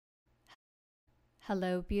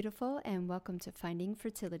Hello, beautiful, and welcome to Finding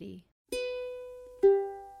Fertility.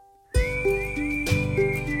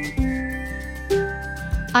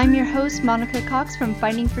 I'm your host, Monica Cox from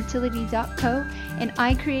FindingFertility.co, and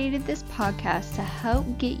I created this podcast to help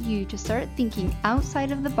get you to start thinking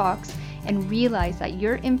outside of the box and realize that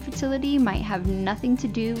your infertility might have nothing to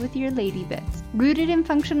do with your lady bits. Rooted in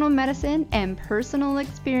functional medicine and personal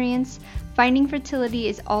experience, Finding Fertility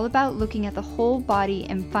is all about looking at the whole body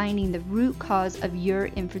and finding the root cause of your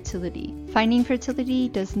infertility. Finding Fertility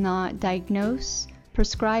does not diagnose,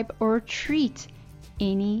 prescribe, or treat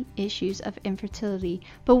any issues of infertility,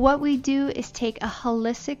 but what we do is take a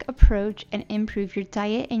holistic approach and improve your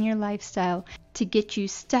diet and your lifestyle to get you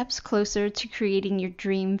steps closer to creating your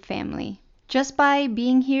dream family. Just by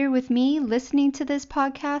being here with me listening to this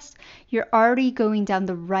podcast, you're already going down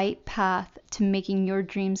the right path to making your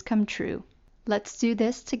dreams come true. Let's do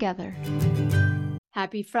this together.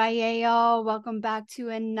 Happy Friday, y'all. Welcome back to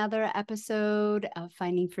another episode of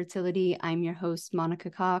Finding Fertility. I'm your host, Monica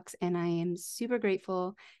Cox, and I am super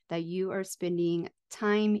grateful that you are spending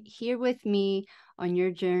time here with me on your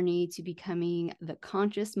journey to becoming the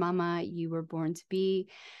conscious mama you were born to be.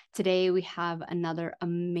 Today, we have another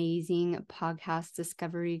amazing podcast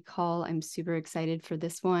discovery call. I'm super excited for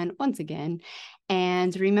this one once again.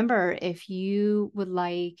 And remember, if you would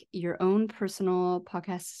like your own personal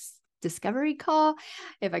podcast discovery call,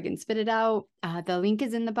 if I can spit it out, the link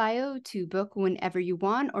is in the bio to book whenever you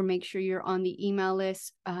want, or make sure you're on the email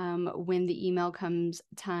list when the email comes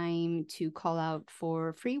time to call out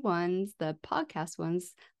for free ones, the podcast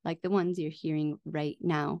ones, like the ones you're hearing right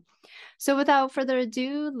now. So without further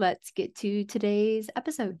ado, let's get to today's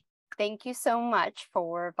episode. Thank you so much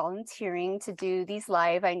for volunteering to do these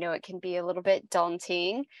live. I know it can be a little bit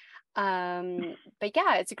daunting. But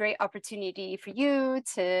yeah, it's a great opportunity for you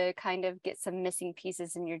to kind of get some missing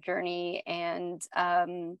pieces in your journey and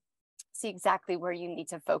see exactly where you need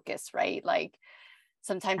to focus, right? Like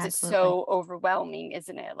sometimes Absolutely. It's so overwhelming,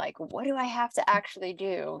 isn't it? Like, what do I have to actually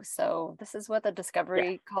do? So this is what the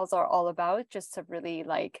discovery calls are all about, just to really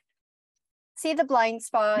like see the blind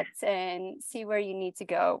spots and see where you need to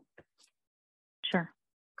go. Sure.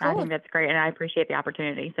 Cool. I think that's great. And I appreciate the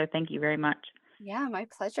opportunity. So thank you very much. Yeah, my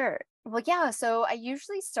pleasure. Well, yeah, so I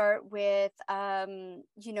usually start with,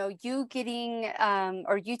 you getting,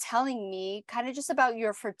 or you telling me kind of just about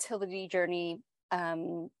your fertility journey,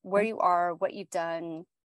 where you are, what you've done,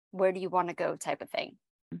 where do you want to go type of thing.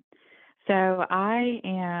 So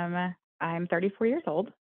I'm 34 years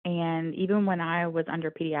old. And even when I was under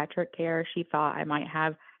pediatric care, she thought I might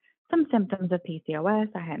have some symptoms of PCOS.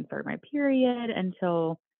 I hadn't started my period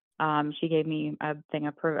until she gave me a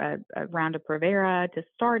round of Provera to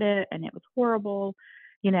start it, and it was horrible.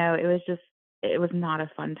 It was not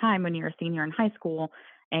a fun time when you're a senior in high school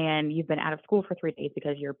and you've been out of school for 3 days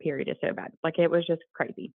because your period is so bad. Like, it was just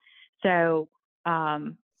crazy. So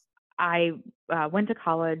um, I went to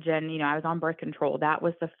college, and I was on birth control. That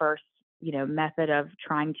was the first method of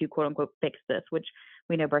trying to quote unquote fix this, which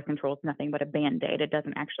we know birth control is nothing but a band-aid. It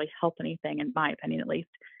doesn't actually help anything, in my opinion, at least.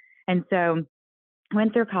 And so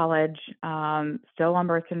went through college, still on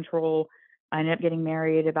birth control. I ended up getting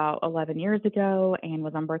married about 11 years ago and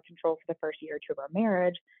was on birth control for the first year or two of our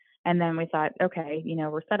marriage. And then we thought, okay,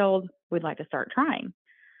 we're settled. We'd like to start trying.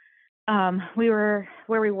 We were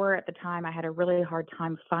where we were at the time. I had a really hard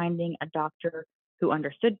time finding a doctor who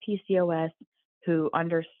understood PCOS, who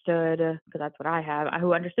understood, because that's what I have,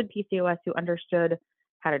 who understood PCOS, who understood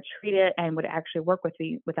how to treat it and would actually work with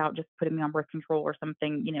me without just putting me on birth control or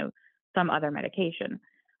something, some other medication.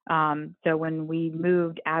 So when we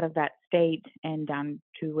moved out of that state and down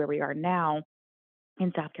to where we are now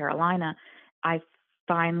in South Carolina, I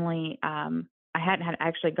finally, I hadn't had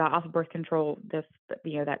actually got off of birth control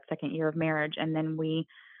that second year of marriage. And then we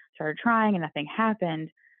started trying and nothing happened.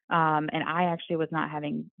 And I actually was not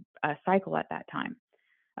having a cycle at that time.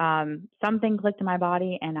 Something clicked in my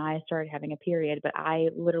body and I started having a period, but I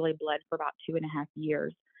literally bled for about 2.5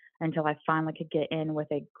 years until I finally could get in with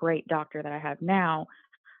a great doctor that I have now.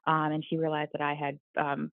 And she realized that I had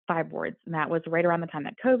fibroids, and that was right around the time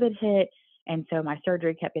that COVID hit. And so my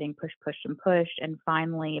surgery kept getting pushed. And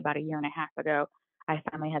finally, about a year and a half ago, I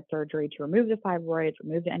finally had surgery to remove the fibroids,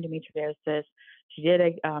 remove the endometriosis. She did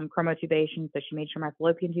a chromotubation, so she made sure my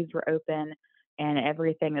fallopian tubes were open and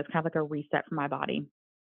everything. It was kind of like a reset for my body.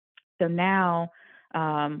 So now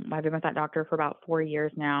I've been with that doctor for about 4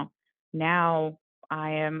 years now. Now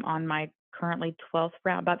I am on my currently 12th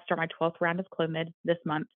round, about to start my 12th round of Clomid this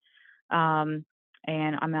month.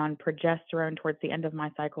 And I'm on progesterone towards the end of my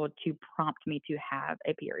cycle to prompt me to have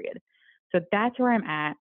a period. So that's where I'm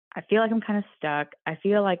at. I feel like I'm kind of stuck. I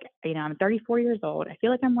feel like, I'm 34 years old. I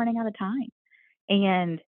feel like I'm running out of time.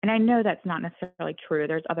 And I know that's not necessarily true.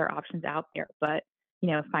 There's other options out there, but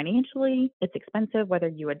financially, it's expensive. Whether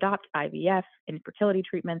you adopt IVF, infertility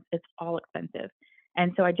treatments, it's all expensive.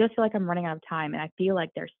 And so I just feel like I'm running out of time, and I feel like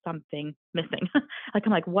there's something missing. Like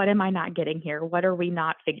I'm like, what am I not getting here? What are we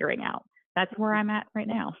not figuring out? That's where I'm at right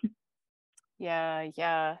now. Yeah,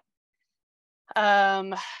 yeah.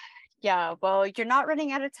 Yeah, well, you're not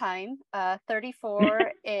running out of time.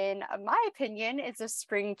 34, in my opinion, is a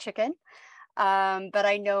spring chicken. But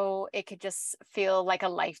I know it could just feel like a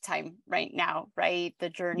lifetime right now, right? The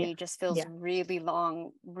journey just feels really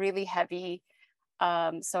long, really heavy.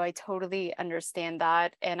 So I totally understand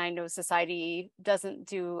that. And I know society doesn't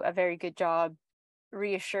do a very good job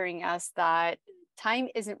reassuring us that time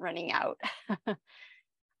isn't running out.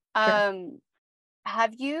 Sure.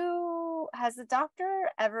 Has the doctor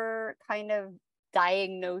ever kind of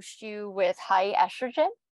diagnosed you with high estrogen?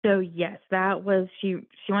 So yes, that was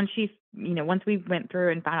once we went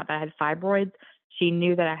through and found out that I had fibroids, she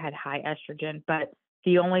knew that I had high estrogen, but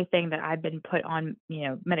the only thing that I'd been put on,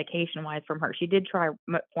 medication wise from her, she did try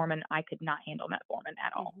metformin. I could not handle metformin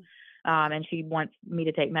at all. And she wants me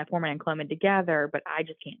to take metformin and Clomid together, but I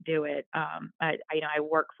just can't do it. I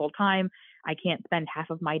work full time. I can't spend half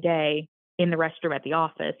of my day in the restroom at the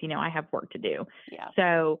office. I have work to do. Yeah.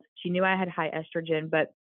 So she knew I had high estrogen,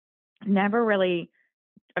 but never really,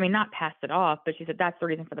 not passed it off, but she said that's the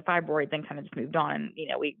reason for the fibroids, and kind of just moved on. And,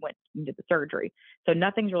 we went and did the surgery. So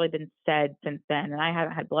nothing's really been said since then. And I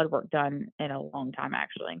haven't had blood work done in a long time,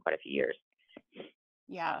 actually, in quite a few years.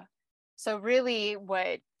 Yeah. So really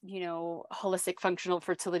what, holistic functional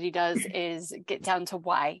fertility does is get down to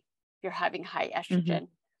why you're having high estrogen,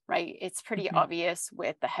 right? It's pretty obvious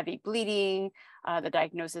with the heavy bleeding, the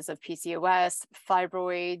diagnosis of PCOS,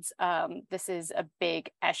 fibroids. This is a big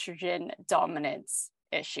estrogen dominance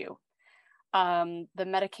issue. The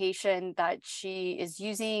medication that she is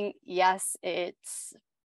using, yes, it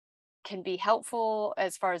can be helpful.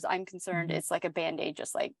 As far as I'm concerned, it's like a Band-Aid,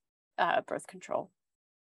 just like birth control.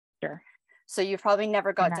 Sure. So you've probably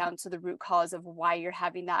never got down to the root cause of why you're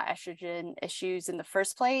having that estrogen issues in the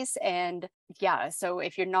first place. And yeah, so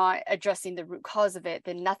if you're not addressing the root cause of it,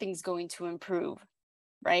 then nothing's going to improve,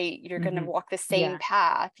 right? You're going to walk the same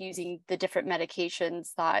path using the different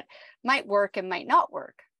medications that might work and might not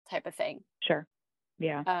work, type of thing. Sure.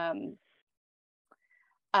 Yeah.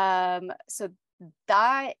 So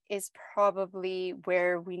that is probably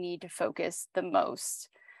where we need to focus the most.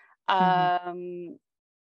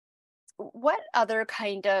 What other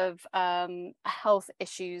kind of health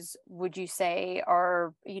issues would you say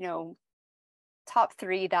are, top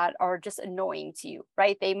 3 that are just annoying to you,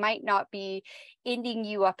 right? They might not be ending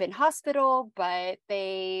you up in hospital, but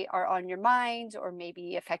they are on your mind or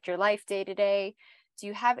maybe affect your life day to day. Do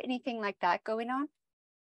you have anything like that going on?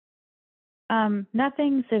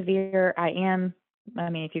 Nothing severe.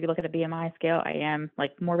 If you could look at a BMI scale, I am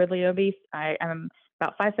like morbidly obese. I am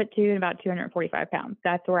about 5'2" and about 245 pounds.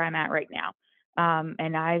 That's where I'm at right now.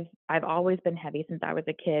 And I've always been heavy since I was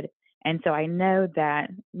a kid. And so I know that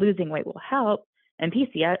losing weight will help. And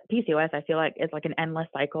PCOS, I feel like, is like an endless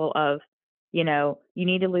cycle of, you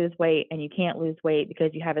need to lose weight and you can't lose weight because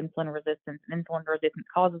you have insulin resistance. And insulin resistance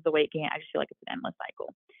causes the weight gain. I just feel like it's an endless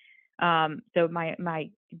cycle. So my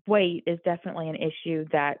weight is definitely an issue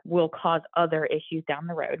that will cause other issues down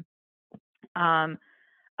the road.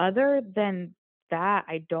 Other than that,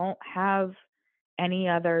 I don't have any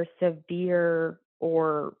other severe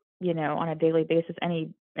or, on a daily basis,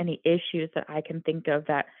 any issues that I can think of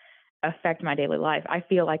that affect my daily life. I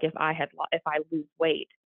feel like if I lose weight,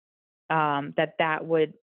 that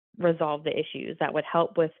would resolve the issues. That would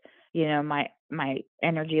help with, my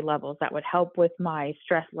energy levels. That would help with my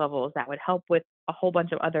stress levels. That would help with a whole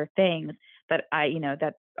bunch of other things that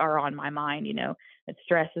that are on my mind. That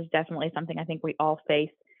stress is definitely something I think we all face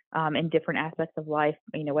in different aspects of life,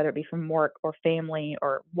 whether it be from work or family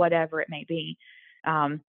or whatever it may be.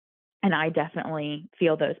 And I definitely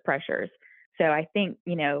feel those pressures. So I think,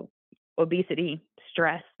 obesity,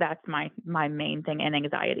 stress, that's my main thing, and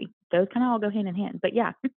anxiety. Those kind of all go hand in hand. But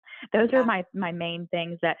yeah, those are my main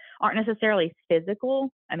things that aren't necessarily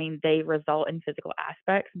physical. They result in physical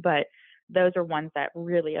aspects, but those are ones that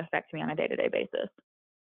really affect me on a day-to-day basis.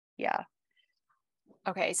 Yeah.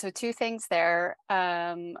 Okay, so 2 things there.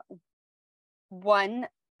 One,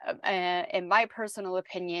 in my personal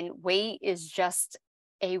opinion, weight is just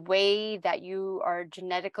a way that you are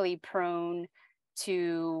genetically prone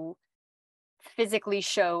to physically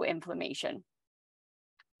show inflammation,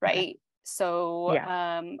 right? Okay. So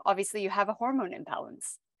obviously you have a hormone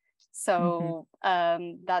imbalance. So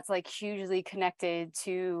that's like hugely connected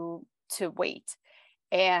to weight.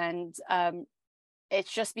 And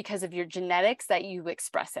it's just because of your genetics that you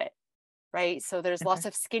express it, right? So there's lots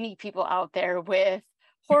of skinny people out there with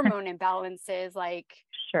hormone imbalances, like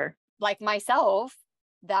myself,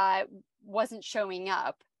 that wasn't showing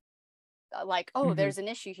up. Like, oh, there's an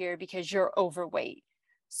issue here because you're overweight.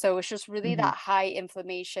 So it's just really that high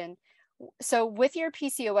inflammation. So with your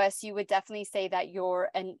PCOS, you would definitely say that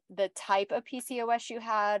the type of PCOS you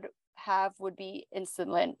have would be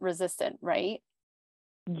insulin resistant, right?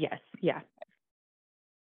 Yes. Yeah.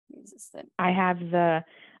 Resistant. I have the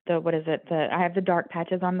what is it? I have the dark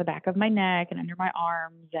patches on the back of my neck and under my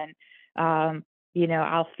arms, and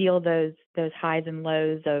I'll feel those highs and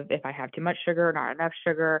lows of if I have too much sugar, not enough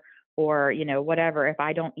sugar, or whatever. If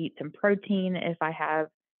I don't eat some protein, if I have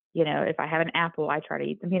an apple, I try to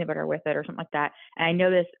eat some peanut butter with it or something like that. And I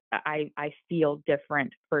know this, I feel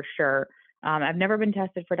different for sure. I've never been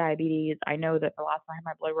tested for diabetes. I know that the last time I had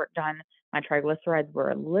my blood work done, my triglycerides were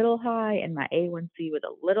a little high and my A1C was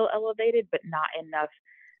a little elevated, but not enough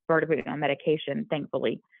for her to put me on medication,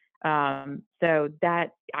 thankfully. So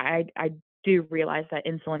that I do realize that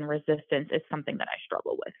insulin resistance is something that I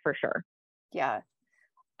struggle with for sure. Yeah.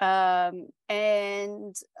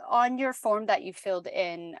 And on your form that you filled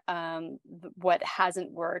in, what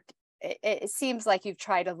hasn't worked, it seems like you've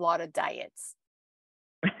tried a lot of diets.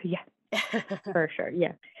 Yeah, for sure.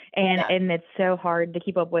 Yeah. And it's so hard to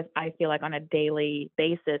keep up with, I feel like, on a daily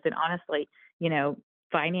basis. And honestly,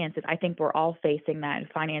 finances, I think we're all facing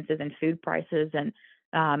that, finances and food prices, and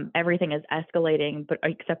everything is escalating, but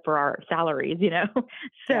except for our salaries,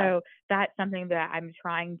 So that's something that I'm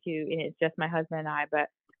trying to, and it's just my husband and I, but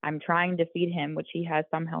I'm trying to feed him, which he has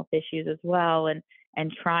some health issues as well, and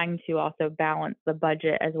trying to also balance the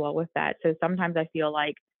budget as well with that. So sometimes I feel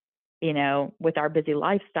like, with our busy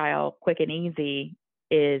lifestyle, quick and easy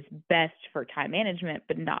is best for time management,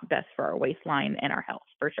 but not best for our waistline and our health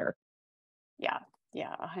for sure. Yeah.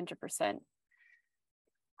 100%.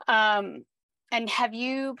 And have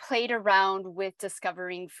you played around with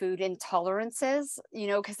discovering food intolerances?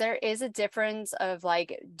 Because there is a difference of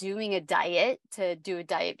like doing a diet to do a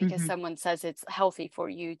diet because someone says it's healthy for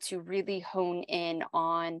you, to really hone in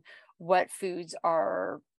on what foods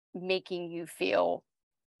are making you feel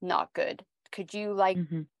not good. Could you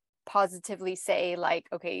positively say like,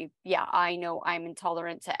 okay, yeah, I know I'm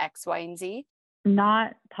intolerant to X, Y, and Z?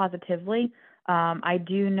 Not positively. I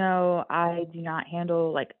do know I do not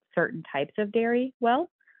handle like certain types of dairy well.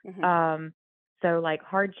 So like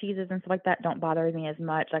hard cheeses and stuff like that don't bother me as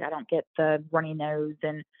much. Like I don't get the runny nose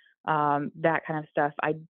and that kind of stuff.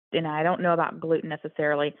 I don't know about gluten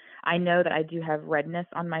necessarily. I know that I do have redness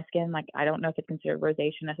on my skin. Like I don't know if it's considered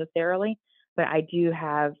rosacea necessarily, but I do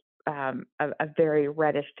have a very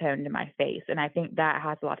reddish tone to my face. And I think that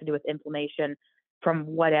has a lot to do with inflammation from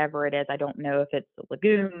whatever it is. I don't know if it's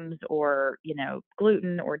legumes or,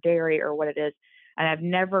 gluten or dairy or what it is. And I've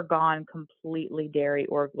never gone completely dairy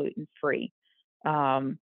or gluten free.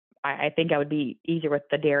 I think I would be easier with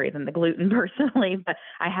the dairy than the gluten personally, but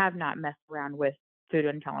I have not messed around with food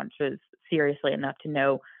intolerances seriously enough to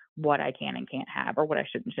know what I can and can't have or what I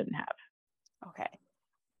should and shouldn't have. Okay.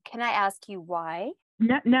 Can I ask you why?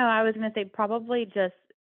 No, I was going to say probably just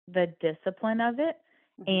the discipline of it.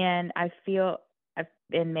 And I feel,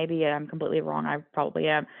 and maybe I'm completely wrong, I probably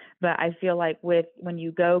am, but I feel like when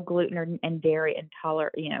you go gluten and dairy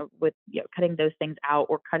intolerant, with cutting those things out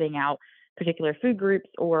or cutting out particular food groups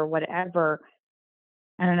or whatever,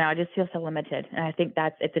 I don't know, I just feel so limited. And I think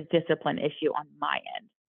it's a discipline issue on my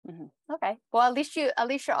end. Okay. Well, at least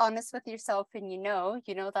you're honest with yourself, and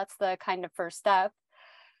that's the kind of first step.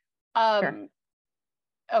 Sure.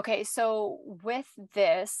 Okay. So with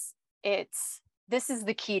this, this is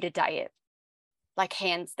the key to diet, like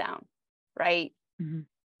hands down, right?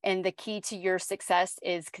 And the key to your success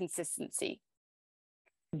is consistency.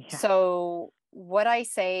 Yeah. So what I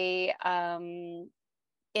say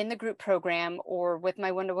in the group program or with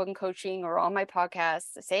my one-to-one coaching or on my podcast,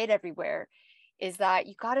 I say it everywhere, is that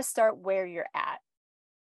you got to start where you're at.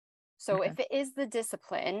 So if it is the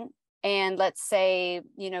discipline, and let's say,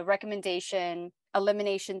 recommendation,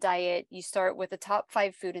 elimination diet, you start with the top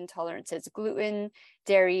 5 food intolerances: gluten,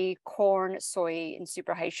 dairy, corn, soy, and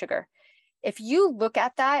super high sugar. If you look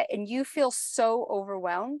at that and you feel so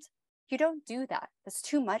overwhelmed, you don't do that. That's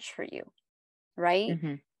too much for you, right?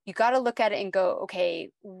 You got to look at it and go, okay,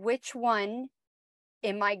 which one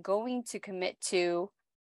am I going to commit to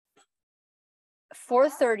for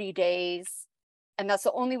 30 days? And that's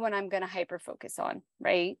the only one I'm going to hyper focus on,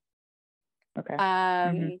 right?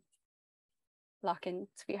 Okay. Lock in,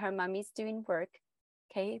 sweetheart, mommy's doing work.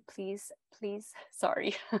 Okay, please,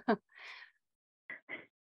 sorry.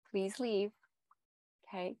 Please leave.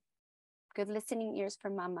 Okay. Good listening ears for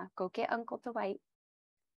Mama. Go get Uncle Dwight.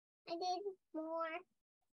 I need more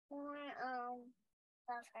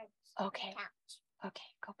buffers. Okay. Okay,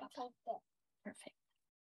 go Papa. Take it. Perfect.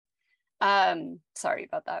 Sorry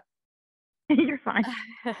about that. You're fine.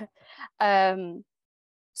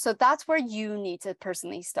 So that's where you need to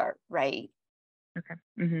personally start, right? Okay.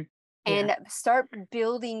 Mm-hmm. And start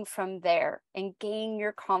building from there and gain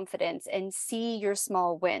your confidence and see your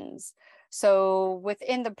small wins. So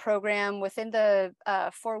within the program, within the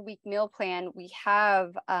 4-week meal plan, we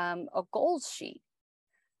have a goals sheet.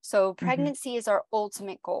 So pregnancy is our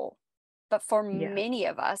ultimate goal. But for many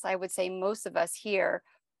of us, I would say most of us here,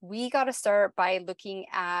 we got to start by looking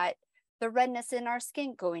at the redness in our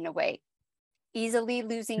skin going away, easily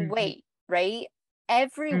losing weight, right?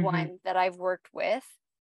 Everyone that I've worked with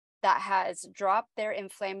that has dropped their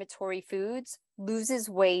inflammatory foods loses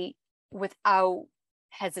weight without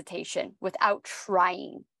hesitation, without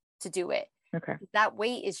trying to do it. Okay. That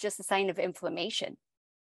weight is just a sign of inflammation,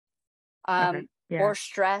 Yeah. or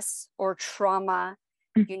stress or trauma.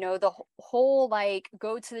 You know, the whole like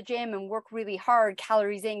go to the gym and work really hard,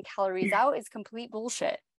 calories in, calories out is complete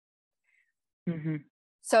bullshit.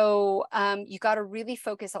 So you got to really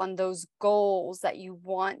focus on those goals that you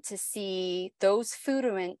want to see those food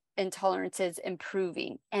intolerances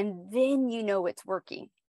improving. And then you know it's working.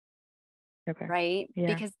 Okay. Right? Yeah.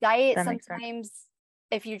 Because diet That makes sometimes,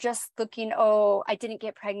 if you're just looking, oh, I didn't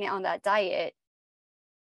get pregnant on that diet,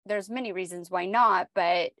 there's many reasons why not,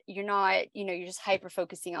 but you're not, you know, you're just hyper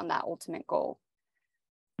focusing on that ultimate goal.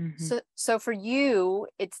 So for you,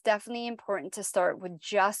 it's definitely important to start with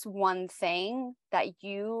just one thing that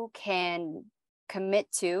you can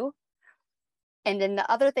commit to. And then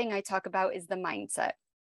the other thing I talk about is the mindset.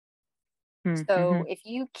 So if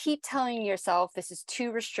you keep telling yourself this is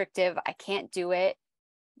too restrictive, I can't do it,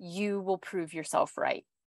 you will prove yourself right.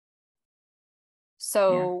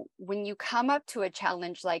 So when you come up to a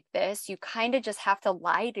challenge like this, you kind of just have to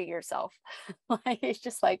lie to yourself. Like it's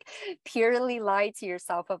just like purely lie to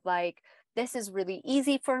yourself of like, this is really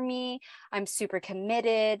easy for me. I'm super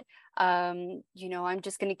committed. You know, I'm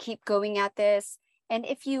just going to keep going at this. And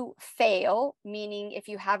if you fail, meaning if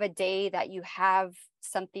you have a day that you have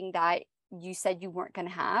something that you said you weren't going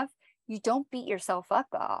to have, you don't beat yourself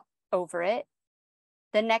up over it.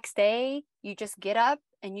 The next day, you just get up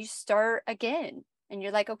and you start again. And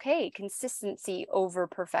you're like, okay, consistency over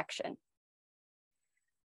perfection.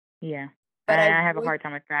 Yeah. But I have a hard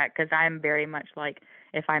time with that because I'm very much like,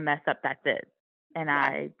 if I mess up, that's it. And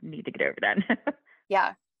I need to get over that.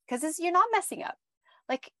 Yeah. Because you're not messing up.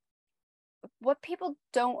 Like, what people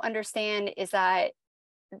don't understand is that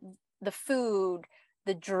the food,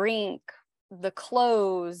 the drink, the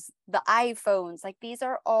clothes, the iPhones, like these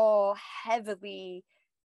are all heavily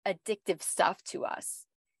addictive stuff to us.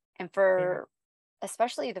 And for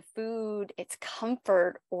especially the food, it's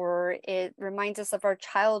comfort, or it reminds us of our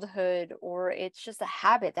childhood, or it's just a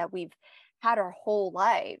habit that we've had our whole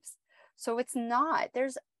lives. So it's not,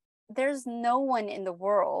 there's no one in the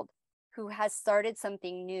world who has started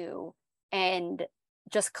something new and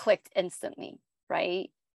just clicked instantly,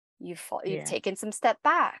 right? You've taken some step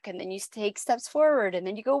back, and then you take steps forward, and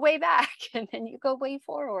then you go way back, and then you go way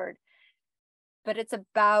forward. But it's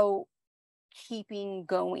about keeping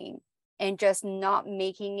going and just not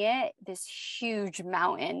making it this huge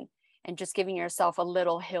mountain and just giving yourself a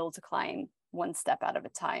little hill to climb one step out of a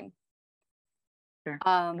time. Sure.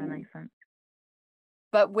 That makes sense.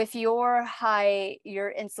 But with your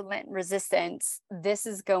insulin resistance, this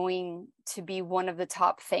is going to be one of the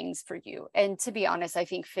top things for you. And to be honest, I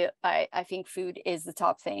think food is the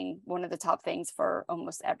top thing, one of the top things for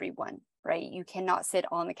almost everyone, right? You cannot sit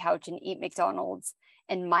on the couch and eat McDonald's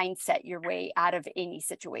and mindset your way out of any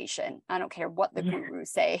situation. I don't care what the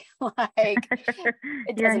gurus say. Like,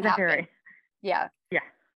 it doesn't happen. Right. Yeah.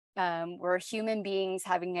 We're human beings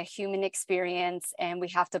having a human experience, and we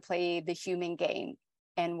have to play the human game.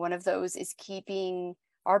 And one of those is keeping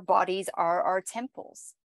our bodies are our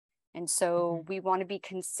temples. And so we want to be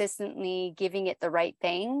consistently giving it the right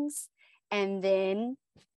things, and then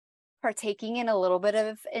partaking in a little bit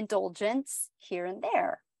of indulgence here and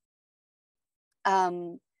there.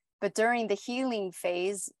 But during the healing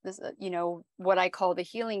phase, this, what I call the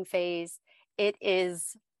healing phase, it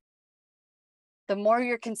is the more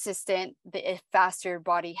you're consistent, the faster your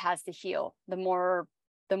body has to heal, the more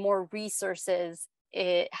resources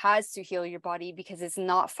it has to heal your body, because it's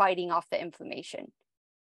not fighting off the inflammation.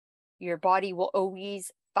 Your body will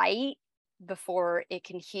always fight before it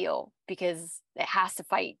can heal, because it has to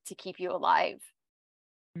fight to keep you alive.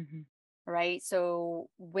 Mhm. right? So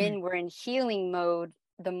when we're in healing mode,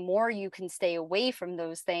 the more you can stay away from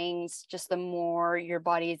those things, just the more your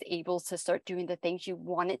body is able to start doing the things you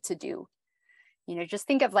want it to do. Just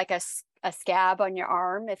think of like a scab on your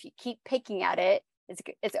arm. If you keep picking at it,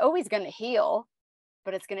 it's always going to heal,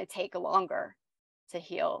 but it's going to take longer to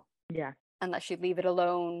heal Yeah. unless you leave it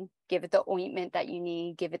alone, give it the ointment that you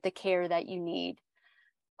need, give it the care that you need.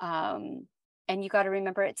 And you got to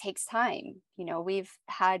remember it takes time. We've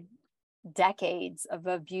had decades of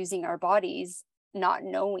abusing our bodies, not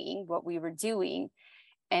knowing what we were doing.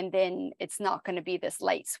 And then it's not going to be this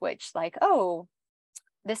light switch like, oh,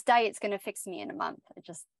 this diet's going to fix me in a month. It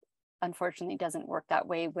just unfortunately doesn't work that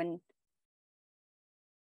way when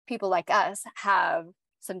people like us have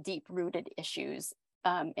some deep rooted issues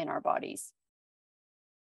in our bodies.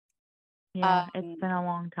 Yeah, it's been a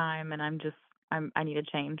long time, and I need a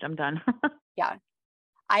change. I'm done. Yeah.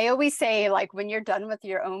 I always say, like, when you're done with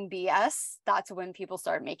your own BS, that's when people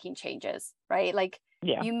start making changes, right? Like,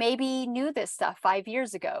 Yeah. you maybe knew this stuff 5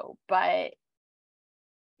 years ago, but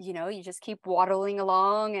you just keep waddling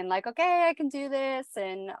along and like, okay, I can do this.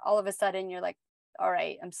 And all of a sudden you're like, all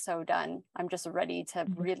right, I'm so done. I'm just ready to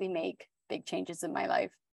really make big changes in my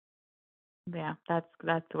life. Yeah,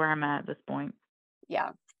 that's where I'm at this point.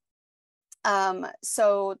 Yeah.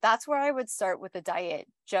 So that's where I would start with the diet.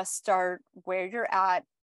 Just start where you're at,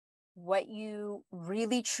 what you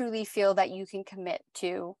really truly feel that you can commit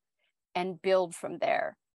to, and build from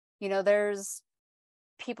there. There's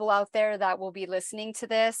people out there that will be listening to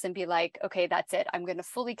this and be like, okay, that's it. I'm going to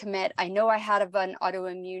fully commit. I know I had an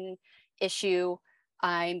autoimmune issue.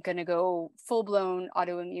 I'm going to go full blown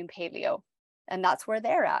autoimmune paleo. And that's where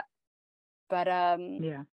they're at. But,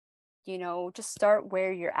 Yeah. Just start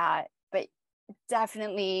where you're at. But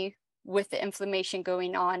definitely with the inflammation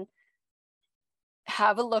going on,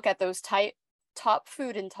 have a look at those top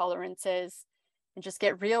food intolerances and just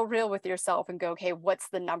get real with yourself and go, okay, what's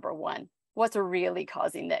the number one? What's really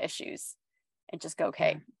causing the issues? And just go,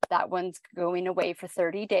 okay, that one's going away for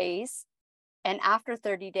 30 days. And after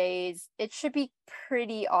 30 days, it should be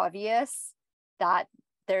pretty obvious that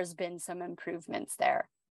there's been some improvements there.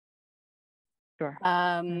 Sure.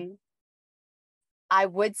 I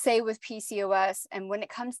would say with PCOS, and when it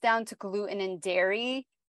comes down to gluten and dairy,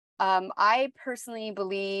 I personally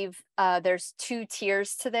believe there's 2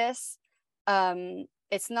 tiers to this.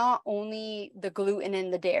 It's not only the gluten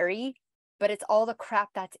and the dairy, but it's all the crap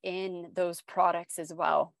that's in those products as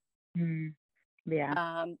well.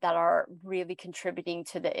 Yeah. That are really contributing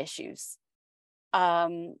to the issues.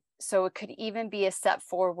 So it could even be a step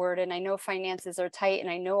forward. And I know finances are tight, and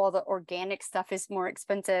I know all the organic stuff is more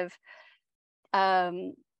expensive.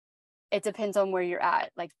 It depends on where you're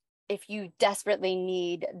at. Like, if you desperately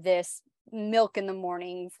need this milk in the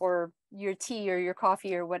morning for your tea or your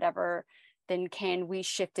coffee or whatever, then can we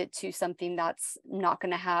shift it to something that's not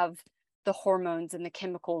going to have the hormones and the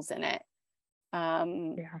chemicals in it?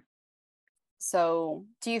 Yeah. So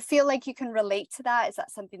do you feel like you can relate to that? Is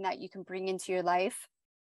that something that you can bring into your life?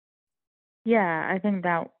 Yeah, I think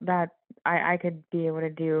that I could be able to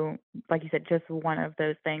do, like you said, just one of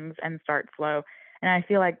those things and start slow. And I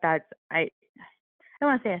feel like I don't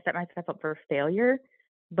want to say I set myself up for failure,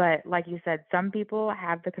 but like you said, some people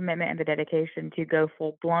have the commitment and the dedication to go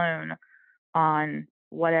full blown on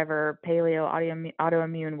whatever, paleo,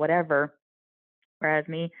 autoimmune, whatever. Whereas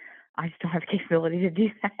me, I just don't have the capability to do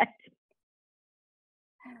that.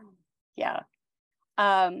 Yeah.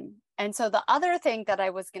 And so the other thing that I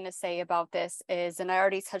was going to say about this is, and I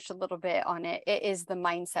already touched a little bit on it, it is the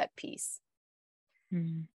mindset piece.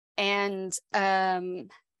 And I'm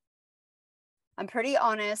pretty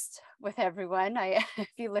honest with everyone. If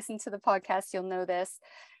you listen to the podcast, you'll know this.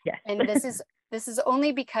 Yes. And this is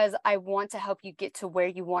only because I want to help you get to where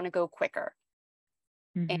you want to go quicker.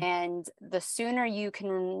 And the sooner you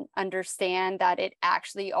can understand that it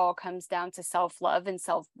actually all comes down to self-love and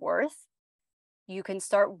self-worth, you can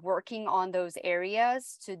start working on those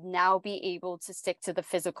areas to now be able to stick to the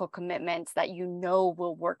physical commitments that you know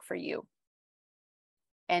will work for you.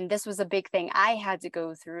 And this was a big thing I had to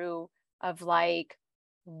go through of like,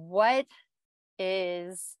 what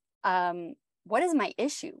is my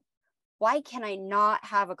issue? Why can I not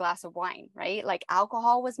have a glass of wine, right? Like,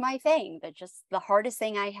 alcohol was my thing. That's just the hardest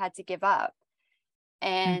thing I had to give up.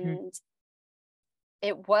 And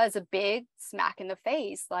it was a big smack in the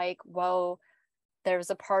face. Like, well,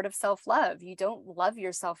 there's a part of self-love. You don't love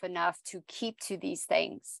yourself enough to keep to these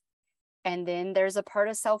things. And then there's a part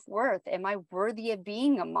of self-worth. Am I worthy of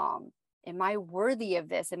being a mom? Am I worthy of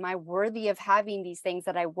this? Am I worthy of having these things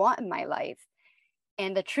that I want in my life?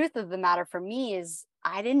 And the truth of the matter for me is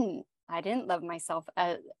I didn't I didn't love myself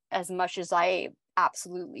as much as I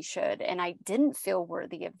absolutely should. And I didn't feel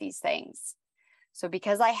worthy of these things. So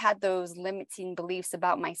because I had those limiting beliefs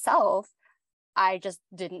about myself, I just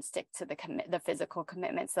didn't stick to the physical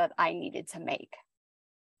commitments that I needed to make.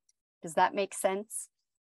 Does that make sense?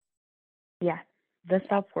 Yeah. The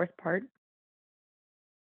self-worth part,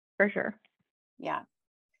 for sure. Yeah.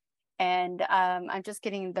 And I'm just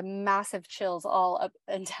getting the massive chills all up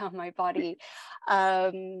and down my body.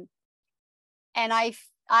 And I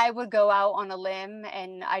would go out on a limb,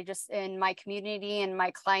 and in my community and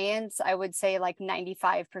my clients, I would say like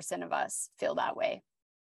 95% of us feel that way,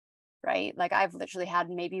 right? Like I've literally had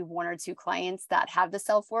maybe 1 or 2 clients that have the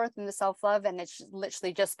self-worth and the self-love, and it's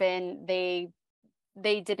literally just been they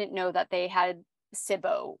didn't know that they had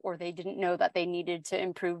SIBO, or they didn't know that they needed to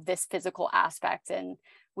improve this physical aspect, and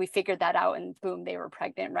we figured that out, and boom, they were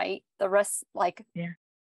pregnant, right? The rest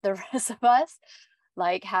of us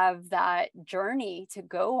like have that journey to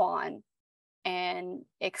go on and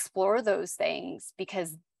explore those things,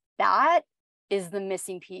 because that is the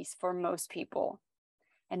missing piece for most people.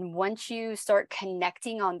 And once you start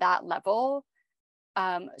connecting on that level,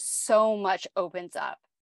 so much opens up,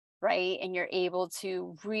 right? And you're able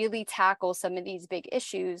to really tackle some of these big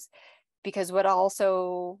issues. Because what I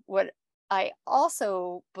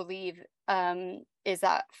also believe is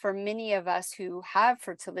that for many of us who have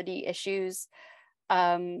fertility issues,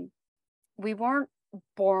 we weren't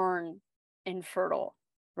born infertile,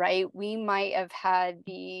 right? We might have had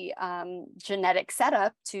the genetic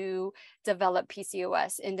setup to develop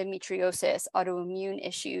PCOS, endometriosis, autoimmune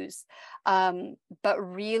issues. But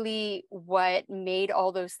really what made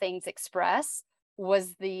all those things express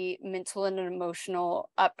was the mental and emotional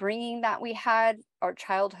upbringing that we had, our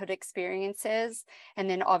childhood experiences, and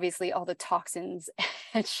then obviously all the toxins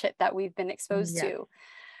and shit that we've been exposed to.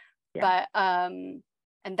 Yeah. But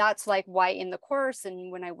and that's like why in the course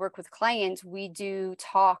and when I work with clients, we do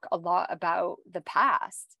talk a lot about the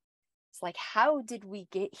past. It's like, how did we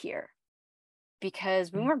get here?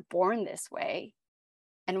 Because we weren't born this way.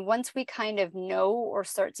 And once we kind of know or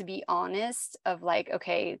start to be honest of like,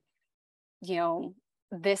 okay,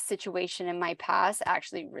 this situation in my past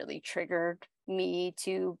actually really triggered me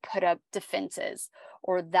to put up defenses,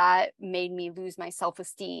 or that made me lose my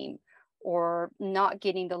self-esteem, or not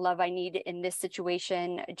getting the love I need in this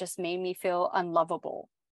situation just made me feel unlovable.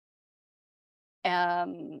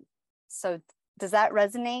 So does that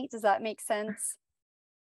resonate? Does that make sense?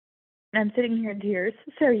 I'm sitting here in tears.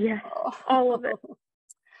 So yeah, all of it.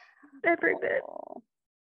 Every bit.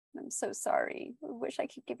 I'm so sorry. I wish I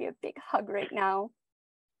could give you a big hug right now.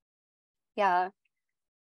 Yeah.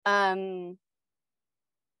 Yeah,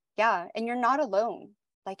 and you're not alone.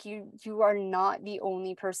 Like you are not the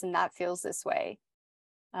only person that feels this way.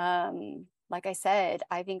 Like I said,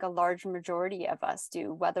 I think a large majority of us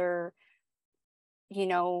do, whether,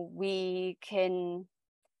 we can,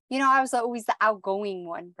 I was always the outgoing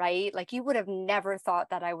one, right? Like you would have never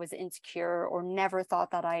thought that I was insecure, or never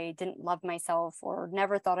thought that I didn't love myself, or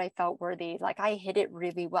never thought I felt worthy. Like I hid it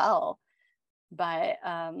really well. But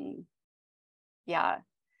yeah.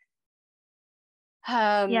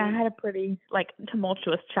 Yeah, I had a pretty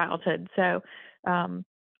tumultuous childhood. So I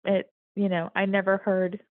never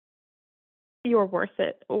heard you're worth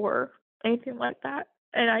it or anything like that.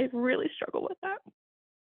 And I really struggle with that.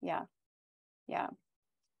 Yeah. Yeah.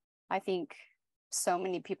 I think so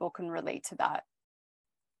many people can relate to that.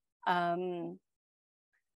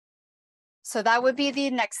 So that would be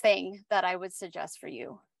the next thing that I would suggest for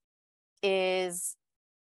you, is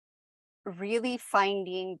really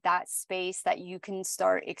finding that space that you can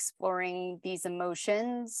start exploring these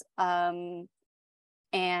emotions, and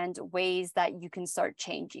ways that you can start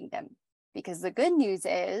changing them. Because the good news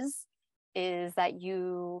is that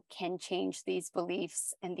you can change these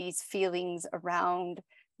beliefs and these feelings around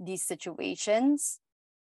these situations,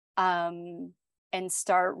 and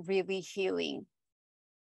start really healing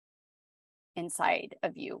inside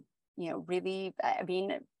of you. Really, I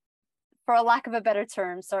mean, for a lack of a better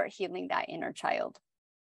term, start healing that inner child,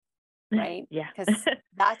 right? Yeah. Because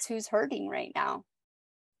that's who's hurting right now.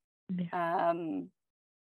 Yeah.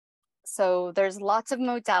 So there's lots of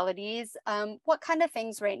modalities. What kind of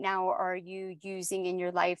things right now are you using in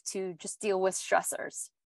your life to just deal with stressors?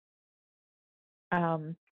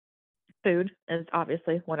 Food is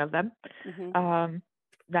obviously one of them. Mm-hmm.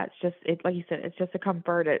 That's just it. Like you said, it's just a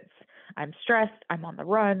comfort. I'm stressed, I'm on the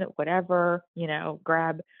run, whatever,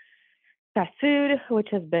 grab fast food, which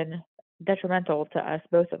has been detrimental to us,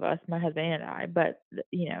 both of us, my husband and I. But,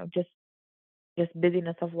 just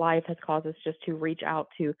busyness of life has caused us just to reach out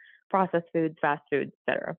to processed foods, fast foods,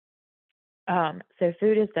 etc. So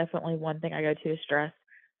food is definitely one thing I go to is stress.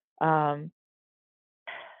 Um,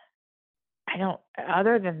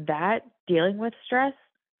 other than that, dealing with stress,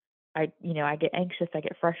 I get anxious, I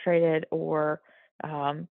get frustrated, or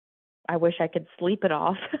um, I wish I could sleep it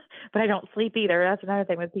off, but I don't sleep either. That's another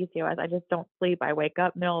thing with PCOS. I just don't sleep. I wake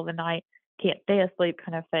up middle of the night, can't stay asleep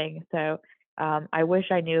kind of thing. So I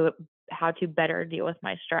wish I knew how to better deal with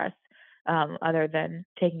my stress, other than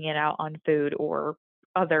taking it out on food or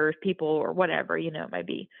other people or whatever, it might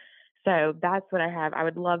be. So that's what I have. I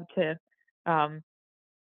would love to um,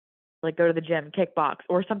 like go to the gym, kickbox,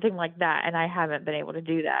 or something like that. And I haven't been able to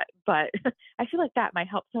do that, but I feel like that might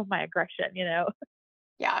help some of my aggression.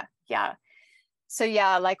 Yeah. Yeah. So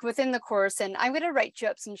yeah, like within the course, and I'm going to write you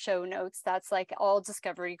up some show notes. That's like all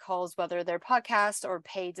discovery calls, whether they're podcast or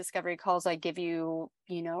paid discovery calls. I give you,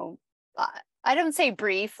 I don't say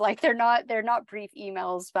brief, like they're not brief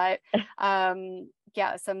emails, but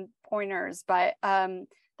yeah, some pointers. But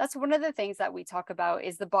that's one of the things that we talk about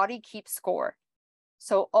is the body keeps score.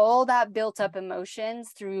 So all that built up emotions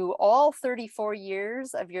through all 34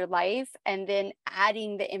 years of your life, and then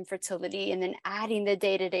adding the infertility and then adding the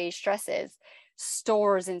day-to-day stresses,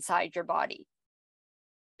 stores inside your body.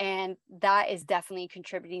 And that is definitely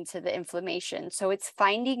contributing to the inflammation. So it's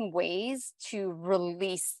finding ways to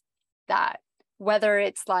release that, whether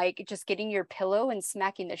it's like just getting your pillow and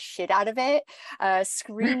smacking the shit out of it,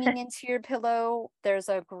 screaming into your pillow. There's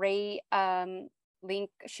a great link.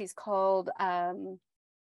 She's called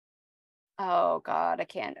oh God, I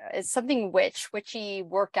can't. It's something witchy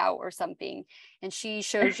workout or something. And she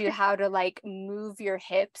shows you how to like move your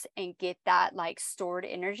hips and get that like stored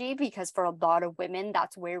energy, because for a lot of women,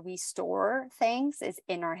 that's where we store things, is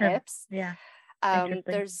in our hips. Yeah.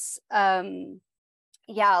 There's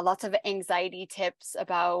lots of anxiety tips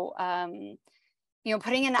about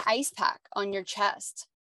putting an ice pack on your chest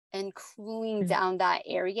and cooling down that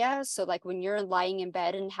area. So like when you're lying in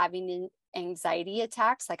bed and having anxiety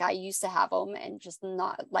attacks, like I used to have them and just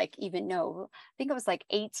not like even know, I think it was like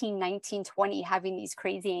 18, 19, 20 having these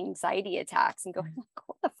crazy anxiety attacks and going like,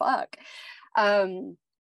 what the fuck?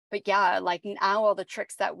 But yeah, like now all the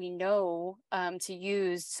tricks that we know to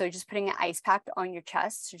use. So just putting an ice pack on your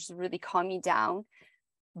chest to just really calm you down.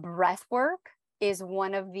 Breath work is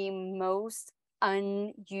one of the most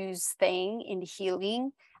unused thing in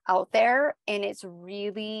healing out there, and it's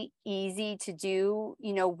really easy to do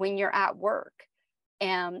when you're at work.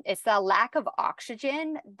 And it's the lack of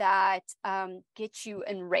oxygen that gets you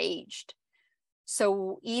enraged.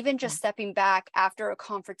 So even just stepping back after a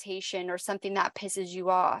confrontation or something that pisses you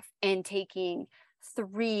off and taking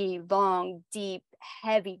 3 long, deep,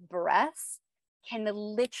 heavy breaths can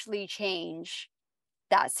literally change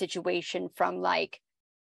that situation from like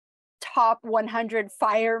top 100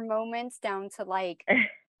 fire moments down to like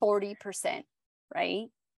 40%, right?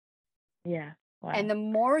 Yeah. Wow. And the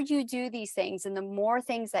more you do these things and the more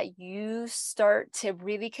things that you start to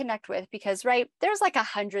really connect with, because there's like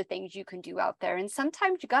 100 things you can do out there, and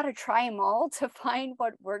sometimes you got to try them all to find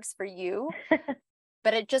what works for you.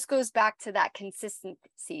 But it just goes back to that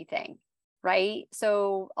consistency thing, right?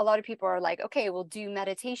 So a lot of people are like, okay, we'll do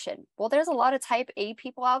meditation. Well, there's a lot of type A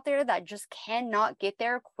people out there that just cannot get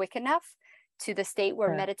there quick enough to the state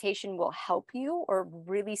where meditation will help you or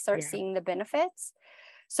really start seeing the benefits.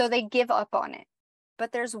 So they give up on it.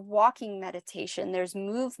 But there's walking meditation, there's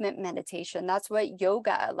movement meditation. That's what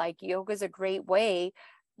yoga is a great way.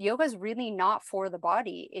 Yoga is really not for the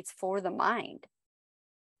body, it's for the mind.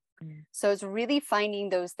 So it's really finding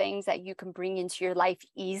those things that you can bring into your life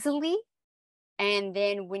easily. And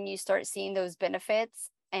then when you start seeing those benefits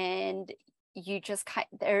and you just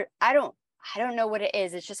I don't know what it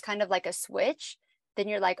is. It's just kind of like a switch. Then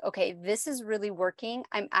you're like, okay, this is really working.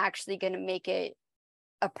 I'm actually going to make it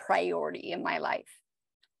a priority in my life.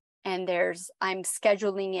 And I'm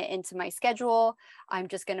scheduling it into my schedule. I'm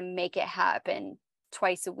just going to make it happen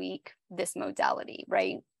twice a week, this modality,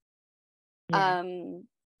 right? Yeah.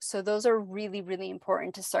 So those are really, really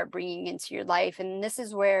important to start bringing into your life. And this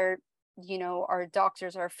is where, our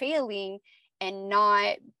doctors are failing, and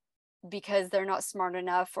not because they're not smart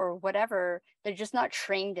enough or whatever. They're just not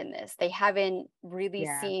trained in this. They haven't really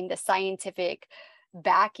seen the scientific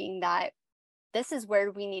backing that this is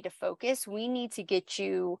where we need to focus. We need to get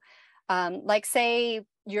you, like say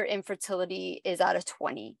your infertility is at a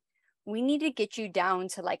 20. We need to get you down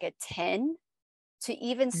to like a 10 to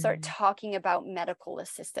even start talking about medical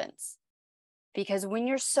assistance. Because when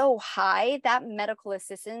you're so high, that medical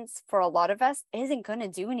assistance for a lot of us isn't going to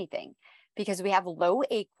do anything, because we have low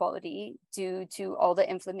egg quality due to all the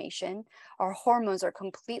inflammation. Our hormones are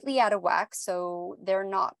completely out of whack, so they're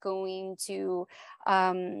not going to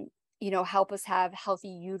help us have healthy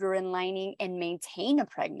uterine lining and maintain a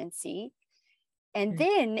pregnancy. And Mm-hmm.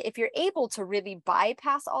 then if you're able to really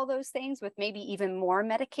bypass all those things with maybe even more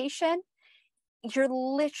medication, you're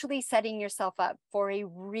literally setting yourself up for a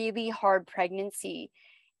really hard pregnancy.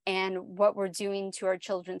 And what we're doing to our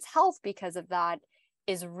children's health because of that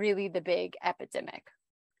is really the big epidemic,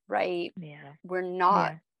 right? Yeah. We're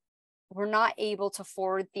not able to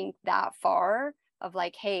forward think that far of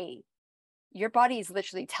like, hey, your body is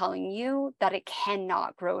literally telling you that it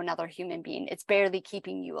cannot grow another human being. It's barely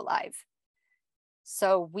keeping you alive.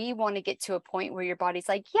 So we want to get to a point where your body's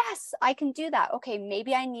like, yes, I can do that. Okay,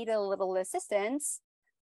 maybe I need a little assistance,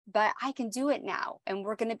 but I can do it now. And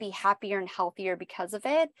we're going to be happier and healthier because of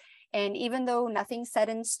it. And even though nothing's set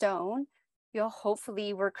in stone,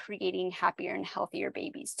 hopefully we're creating happier and healthier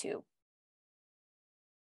babies too.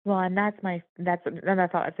 Well, and that's another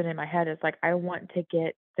thought that's been in my head is like, I want to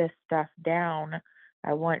get this stuff down.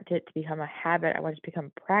 I want it to become a habit. I want it to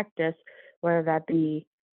become practice, whether that be,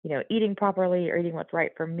 eating properly or eating what's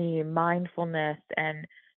right for me, mindfulness and,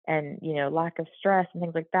 lack of stress and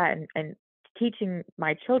things like that. And teaching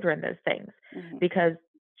my children those things Mm-hmm. because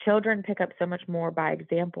children pick up so much more by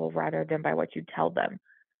example rather than by what you tell them.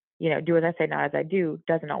 Do as I say, not as I do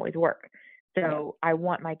doesn't always work. So I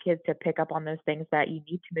want my kids to pick up on those things that you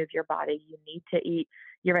need to move your body, you need to eat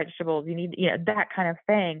your vegetables, you need, that kind of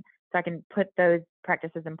thing. So I can put those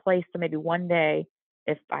practices in place. So maybe one day,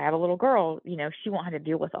 if I have a little girl, she won't have to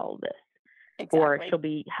deal with all of this. Exactly. Or she'll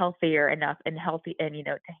be healthier enough and healthy and,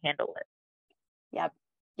 to handle it.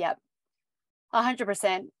 Yep.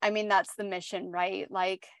 100%. I mean, that's the mission, right?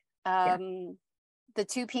 Like, the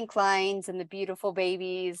 2 pink lines and the beautiful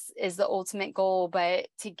babies is the ultimate goal. But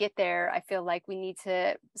to get there, I feel like we need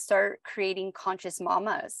to start creating conscious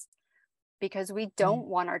mamas because we don't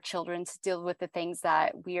want our children to deal with the things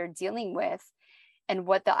that we are dealing with. And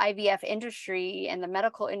what the IVF industry and the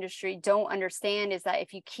medical industry don't understand is that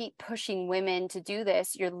if you keep pushing women to do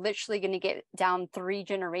this, you're literally going to get down 3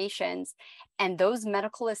 generations. And those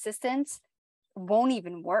medical assistants won't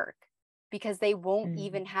even work because they won't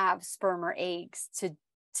even have sperm or eggs to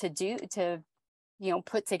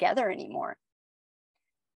put together anymore.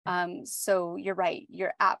 So you're right.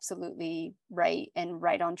 You're absolutely right and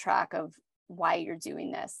right on track of why you're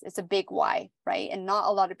doing this. It's a big why, right? And not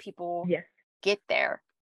a lot of people get there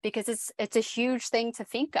because it's a huge thing to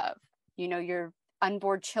think of. Your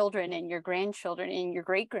unborn children and your grandchildren and your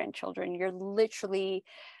great grandchildren. You're literally,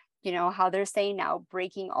 how they're saying now,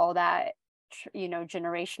 breaking all that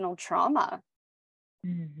generational trauma.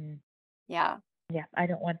 Mm-hmm. Yeah, I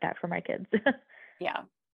don't want that for my kids. Yeah,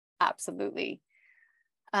 absolutely.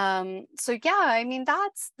 So I mean,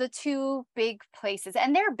 that's the 2 big places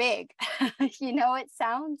and they're big. It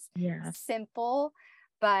sounds simple,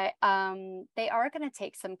 but they are going to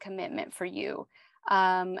take some commitment for you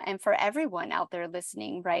and for everyone out there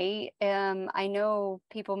listening, right? I know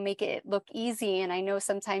people make it look easy, and I know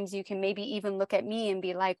sometimes you can maybe even look at me and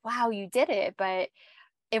be like, wow, you did it, but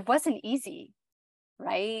it wasn't easy,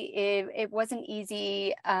 right? It wasn't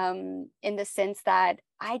easy in the sense that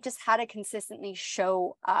I just had to consistently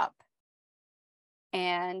show up.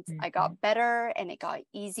 And I got better and it got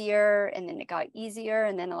easier and then it got easier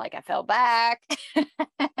and then like I fell back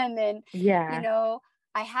and then,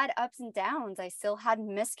 I had ups and downs. I still had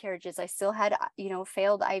miscarriages. I still had,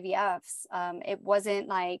 failed IVFs. It wasn't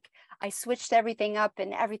like I switched everything up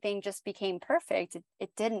and everything just became perfect. It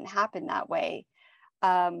didn't happen that way.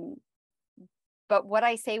 But what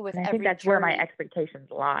I say with I think that's where my expectations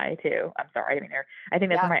lie too. I'm sorry, I didn't hear. I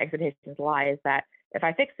think that's where my expectations lie is that if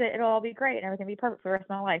I fix it, it'll all be great and everything will be perfect for the rest of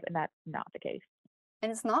my life. And that's not the case.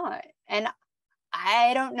 And it's not. And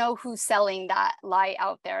I don't know who's selling that lie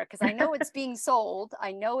out there because I know it's being sold.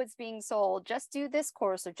 Just do this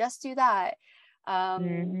course or just do that.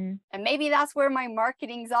 And maybe that's where my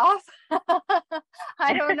marketing's off.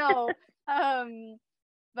 I don't know.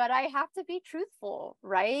 But I have to be truthful,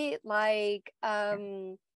 right? Like, I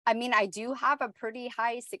mean, I do have a pretty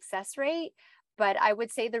high success rate, but I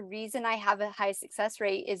would say the reason I have a high success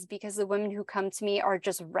rate is because the women who come to me are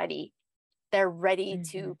just ready. They're ready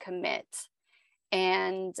to commit.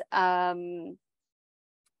 And but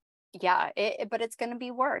it's going to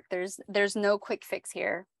be work. There's no quick fix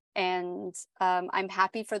here. And I'm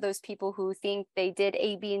happy for those people who think they did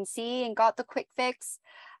A, B, and C and got the quick fix.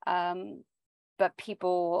 But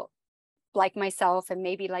people like myself and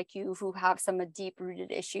maybe like you who have some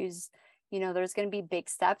deep-rooted issues, there's going to be big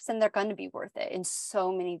steps and they're going to be worth it in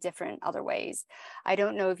so many different other ways. I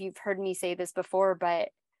don't know if you've heard me say this before, but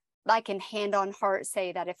I can hand on heart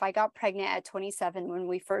say that if I got pregnant at 27 when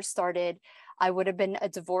we first started, I would have been a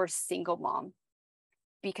divorced single mom.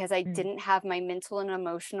 because I didn't have my mental and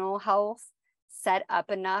emotional health set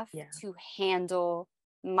up enough to handle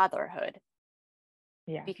motherhood.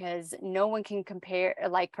 Yeah. Because no one can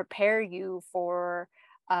prepare you for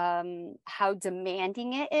how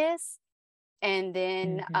demanding it is, and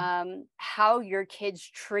then how your kids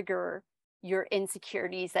trigger your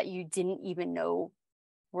insecurities that you didn't even know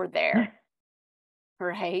were there.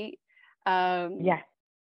 Right?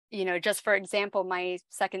 You know, just for example, my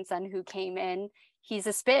second son who came in, he's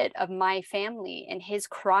a spit of my family, and his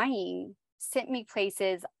crying sent me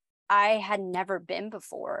places I had never been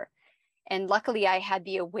before. And luckily I had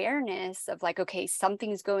the awareness of like, okay,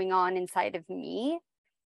 something's going on inside of me.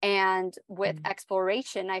 And with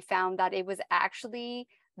exploration, I found that it was actually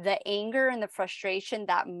the anger and the frustration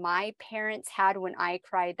that my parents had when I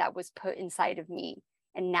cried that was put inside of me.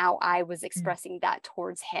 And now I was expressing that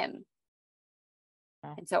towards him.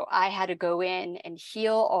 And so I had to go in and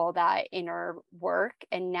heal all that inner work.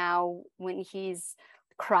 And now when he's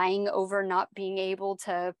crying over not being able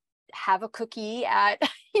to have a cookie at,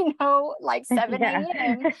 you know, like 7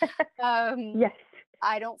 a.m.,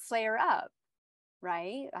 I don't flare up,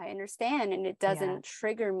 right? I understand. And it doesn't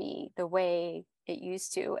trigger me the way it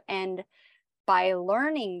used to. And by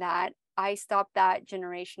learning that, I stopped that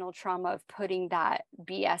generational trauma of putting that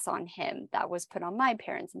BS on him that was put on my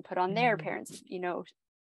parents and put on their parents, you know,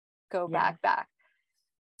 go back.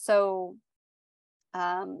 So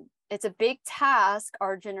it's a big task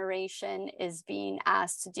our generation is being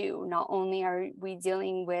asked to do. Not only are we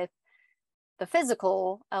dealing with the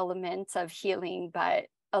physical elements of healing, but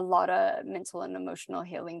a lot of mental and emotional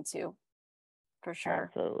healing too, for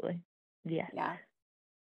sure. Absolutely. Yeah.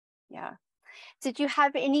 Did you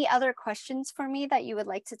have any other questions for me that you would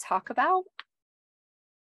like to talk about?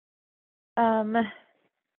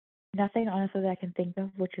 Nothing honestly that I can think of,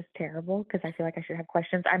 which is terrible because I feel like I should have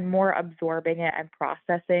questions. I'm more absorbing it and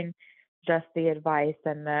processing just the advice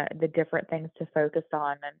and the different things to focus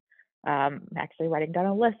on, and actually writing down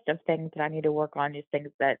a list of things that I need to work on, just things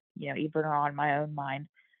that, you know, even are on my own mind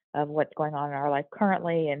of what's going on in our life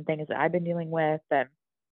currently and things that I've been dealing with. And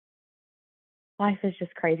life is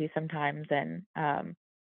just crazy sometimes, and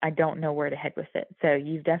I don't know where to head with it. So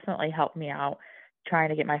you've definitely helped me out trying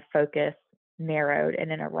to get my focus narrowed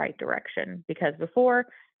and in a right direction, because before,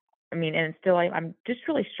 I mean, and still I'm just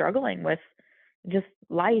really struggling with just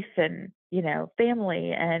life and, you know,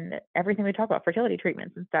 family and everything we talk about, fertility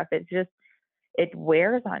treatments and stuff. It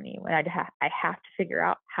wears on you, and I have to figure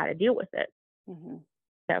out how to deal with it.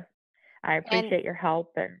 So I appreciate your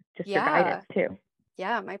help and just your guidance too.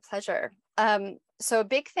 Yeah, my pleasure. So a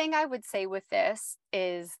big thing I would say with this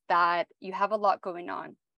is that you have a lot going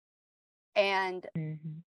on, and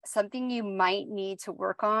something you might need to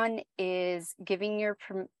work on is giving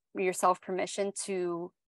yourself permission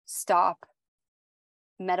to stop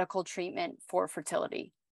medical treatment for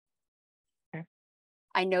fertility.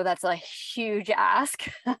 I know that's a huge ask.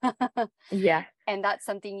 And that's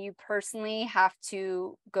something you personally have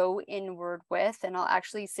to go inward with. And I'll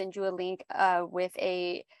actually send you a link with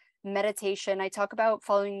a meditation. I talk about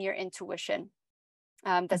following your intuition.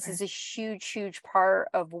 This is a huge part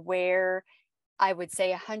of where I would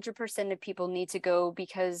say 100% of people need to go,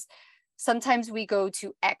 because sometimes we go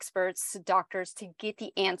to experts, doctors, to get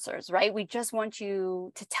the answers, right? We just want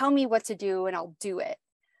you to tell me what to do and I'll do it.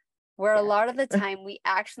 Where a lot of the time we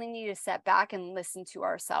actually need to step back and listen to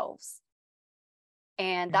ourselves.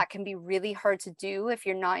 And that can be really hard to do if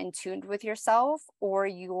you're not in tune with yourself, or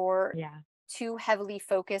you're too heavily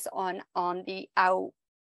focused on the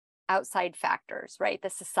outside factors, right? The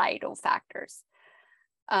societal factors.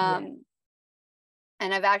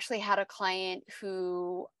 And I've actually had a client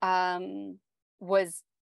who was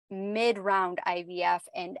mid-round IVF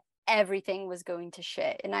and everything was going to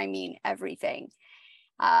shit. And I mean everything.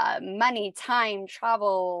 Money, time,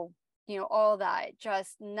 travel, you know, all that,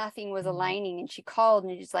 just nothing was aligning. And she called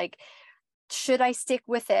and she's like, should I stick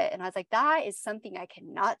with it? And I was like, that is something I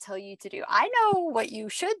cannot tell you to do. I know what you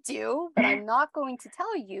should do, but I'm not going to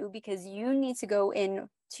tell you, because you need to go in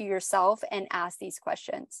to yourself and ask these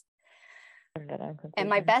questions. And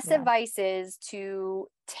my best advice is to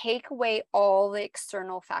take away all the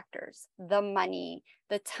external factors, the money,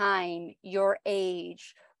 the time, your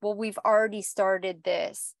age. Well, we've already started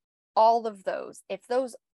this, all of those. If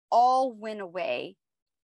those all went away,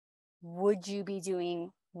 would you be doing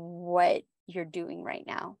what you're doing right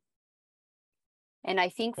now? And I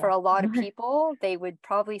think for a lot of people, they would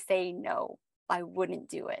probably say, no, I wouldn't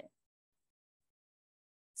do it.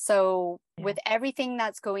 So with everything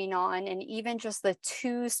that's going on, and even just the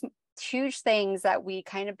two huge things that we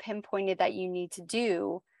kind of pinpointed that you need to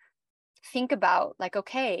do, think about like,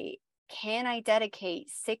 okay, can I dedicate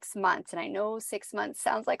 6 months? And I know 6 months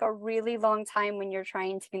sounds like a really long time when you're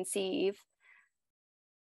trying to conceive,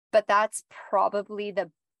 but that's probably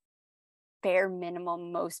the bare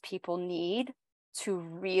minimum most people need to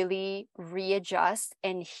really readjust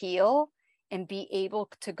and heal and be able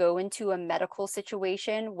to go into a medical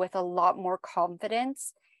situation with a lot more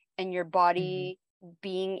confidence and your body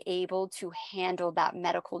being able to handle that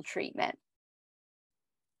medical treatment.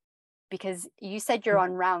 Because you said you're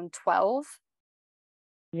on round 12.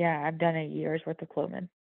 Yeah, I've done a year's worth of Clomid.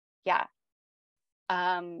 Yeah.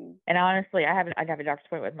 And honestly, I have a doctor's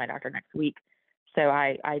appointment with my doctor next week. So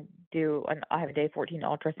I have a day 14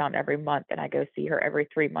 ultrasound every month, and I go see her every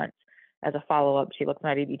 3 months as a follow-up. She looks at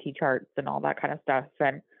my BBT charts and all that kind of stuff.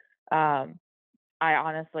 And I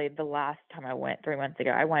honestly, the last time I went 3 months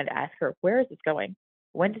ago, I wanted to ask her, where is this going?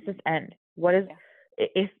 When does this end? What is,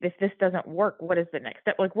 if this doesn't work, what is the next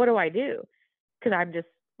step? Like, what do I do? Because I'm just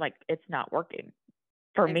like, it's not working.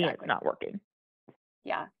 For me, it's not working.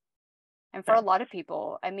 Yeah. And for a lot of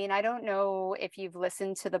people, I mean, I don't know if you've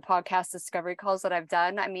listened to the podcast discovery calls that I've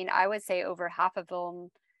done. I mean, I would say over half of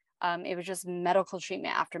them, it was just medical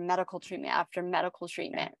treatment after medical treatment after medical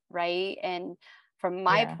treatment, right? And from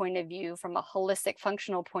my point of view, from a holistic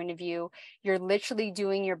functional point of view, you're literally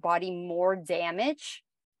doing your body more damage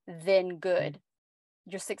than good.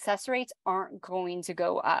 Your success rates aren't going to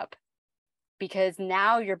go up, because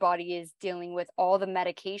now your body is dealing with all the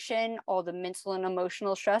medication, all the mental and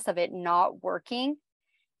emotional stress of it not working,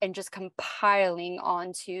 and just compiling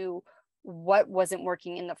onto what wasn't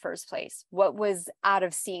working in the first place, what was out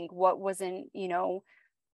of sync, what wasn't,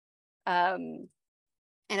 and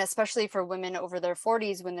especially for women over their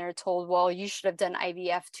 40s, when they're told, well, you should have done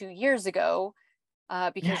IVF 2 years ago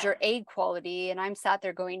because your egg quality. And I'm sat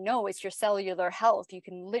there going, no, it's your cellular health. You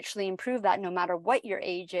can literally improve that no matter what your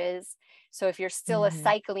age is. So if you're still a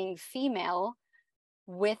cycling female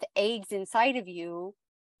with eggs inside of you,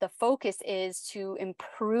 the focus is to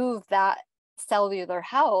improve that cellular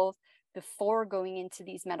health before going into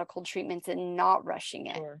these medical treatments and not rushing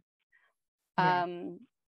it. Sure.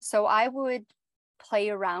 So I would play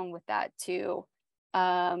around with that too.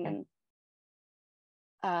 Let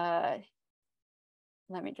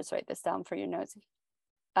me just write this down for your notes.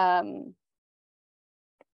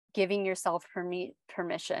 Giving yourself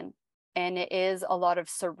permission. And it is a lot of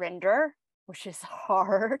surrender, which is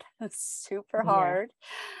hard, super hard,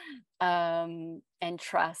 and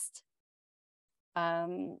trust.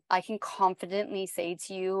 I can confidently say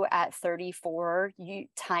to you at 34,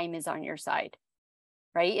 time is on your side,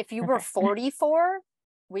 right? If you were 44,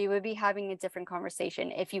 we would be having a different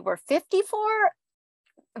conversation. If you were 54,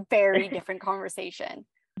 a very different conversation.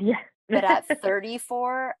 Yeah. But at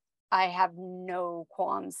 34, I have no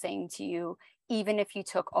qualms saying to you, even if you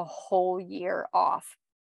took a whole year off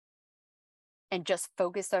and just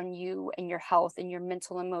focused on you and your health and your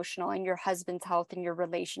mental, emotional, and your husband's health and your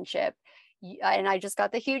relationship. And I just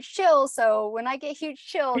got the huge chills. So when I get huge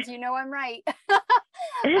chills, I'm right.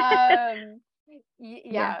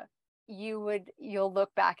 You'll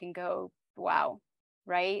look back and go, wow,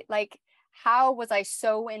 right? Like, how was I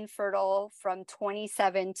so infertile from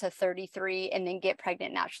 27 to 33 and then get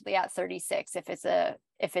pregnant naturally at 36 if it's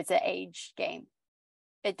an age game?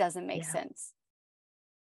 It doesn't make sense.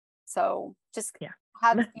 So just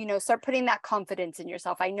have, start putting that confidence in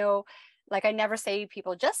yourself. I know, like, I never say to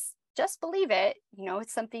people, just believe it.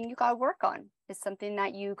 It's something you got to work on. It's something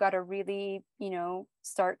that you got to really,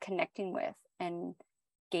 start connecting with and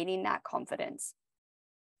gaining that confidence.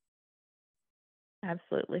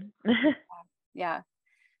 Absolutely. Yeah.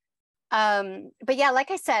 But yeah,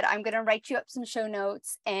 like I said, I'm going to write you up some show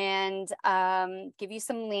notes and give you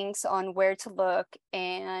some links on where to look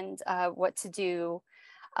and what to do.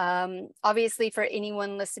 Obviously, for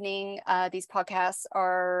anyone listening, these podcasts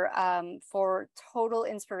are for total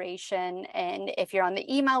inspiration. And if you're on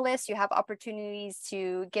the email list, you have opportunities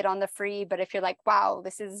to get on the free. But if you're like, wow,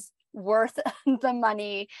 this is worth the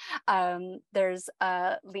money, there's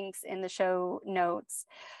links in the show notes.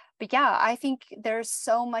 But yeah, I think there's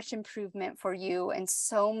so much improvement for you and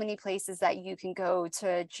so many places that you can go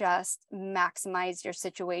to just maximize your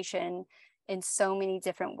situation in so many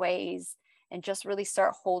different ways and just really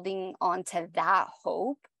start holding on to that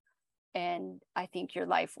hope. And I think your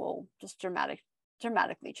life will just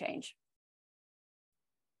dramatically change.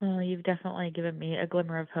 Well, you've definitely given me a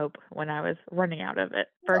glimmer of hope when I was running out of it,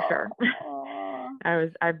 for sure.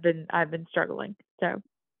 I've been struggling. So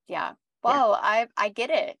yeah. Well, I get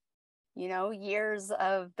it. Years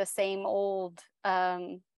of the same old.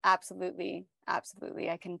 Absolutely.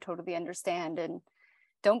 I can totally understand. And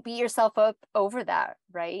don't beat yourself up over that,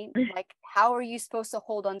 right? Like, how are you supposed to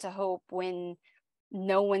hold on to hope when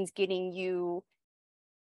no one's getting you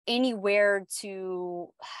anywhere to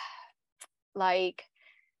like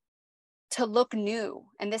to look new?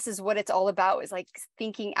 And this is what it's all about, is like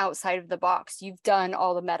thinking outside of the box. You've done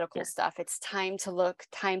all the medical stuff. It's time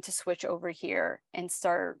to switch over here and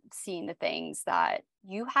start seeing the things that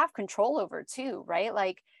you have control over too, right?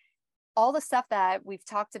 Like all the stuff that we've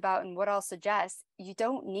talked about and what I'll suggest, you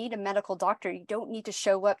don't need a medical doctor. You don't need to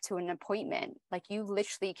show up to an appointment. Like you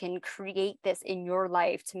literally can create this in your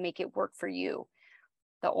life to make it work for you.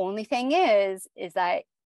 The only thing is that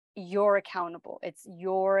you're accountable. It's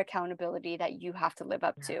your accountability that you have to live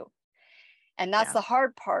up to. And that's the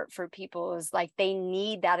hard part for people, is like they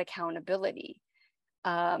need that accountability.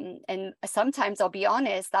 And sometimes I'll be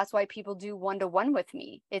honest, that's why people do one-to-one with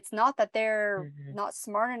me. It's not that they're not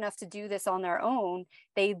smart enough to do this on their own.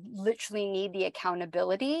 They literally need the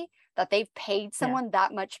accountability that they've paid someone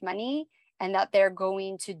that much money and that they're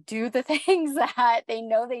going to do the things that they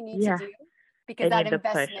know they need to do, because that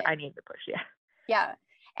investment. I need the push. Yeah.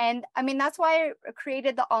 And I mean, that's why I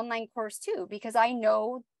created the online course too, because I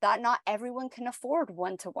know that not everyone can afford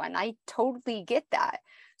one-to-one. I totally get that.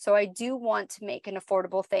 So I do want to make an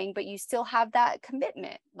affordable thing, but you still have that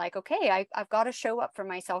commitment. Like, okay, I've got to show up for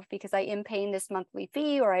myself because I am paying this monthly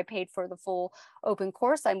fee, or I paid for the full open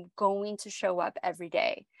course. I'm going to show up every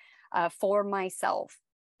day for myself.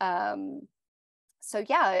 So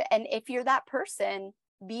yeah, and if you're that person,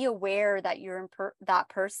 be aware that you're that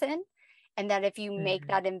person. And that if you make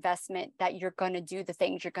that investment, that you're going to do the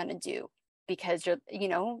things you're going to do, because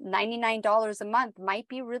 $99 a month might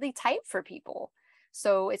be really tight for people.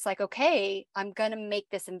 So it's like, okay, I'm going to make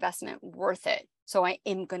this investment worth it. So I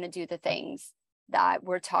am going to do the things that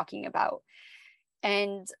we're talking about.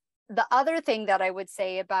 And the other thing that I would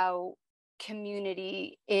say about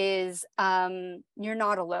community is you're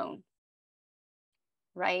not alone,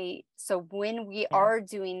 right? So when we are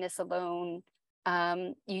doing this alone,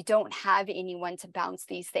 you don't have anyone to bounce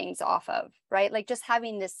these things off of, right? Like just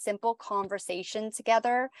having this simple conversation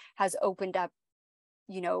together has opened up,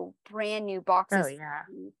 brand new boxes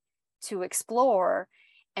to explore.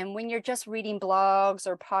 And when you're just reading blogs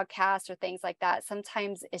or podcasts or things like that,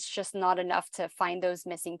 sometimes it's just not enough to find those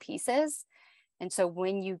missing pieces. And so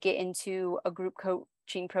when you get into a group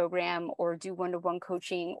coaching program or do one-to-one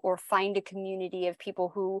coaching, or find a community of people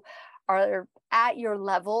who are at your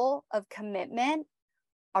level of commitment,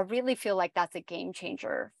 I really feel like that's a game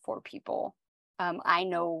changer for people. I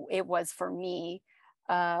know it was for me,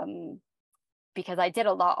 because I did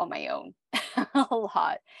a lot on my own, a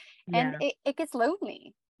lot. And it gets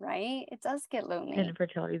lonely, right? It does get lonely. And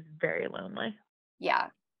infertility is very lonely. Yeah.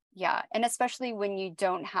 Yeah. And especially when you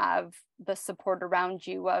don't have the support around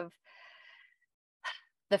you of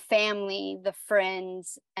the family, the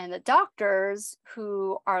friends, and the doctors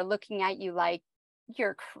who are looking at you like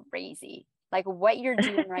you're crazy. Like what you're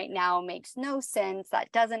doing right now makes no sense.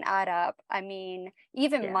 That doesn't add up. I mean,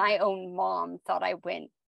 even my own mom thought I went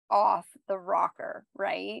off the rocker,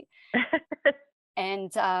 right?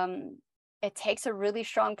 And it takes a really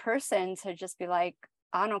strong person to just be like,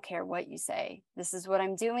 I don't care what you say. This is what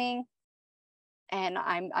I'm doing. And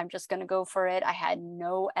I'm just going to go for it. I had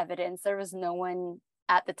no evidence. There was no one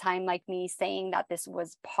at the time like me saying that this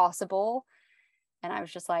was possible. And I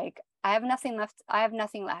was just like, I have nothing left. I have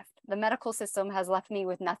nothing left. The medical system has left me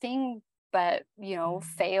with nothing but,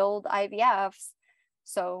 failed IVFs.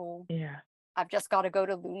 So I've just got to go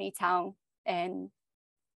to Looney Town. And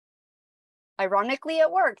ironically,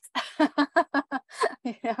 it worked.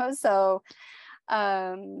 So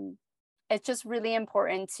it's just really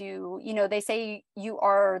important to, they say you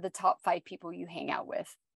are the top 5 people you hang out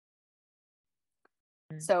with.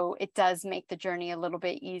 So it does make the journey a little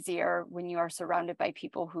bit easier when you are surrounded by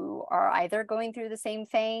people who are either going through the same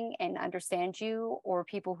thing and understand you, or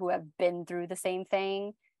people who have been through the same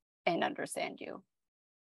thing and understand you.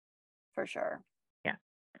 For sure. Yeah.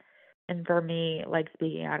 And for me, like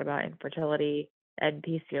speaking out about infertility and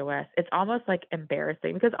PCOS, it's almost like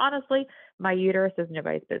embarrassing, because honestly, my uterus is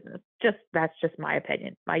nobody's business. That's just my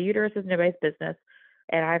opinion. My uterus is nobody's business.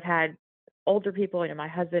 And I've had older people, my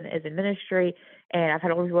husband is in ministry, and I've had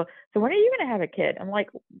older people. So when are you going to have a kid? I'm like,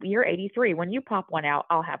 you're 83. When you pop one out,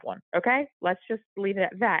 I'll have one. Okay. Let's just leave it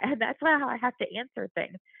at that. And that's how I have to answer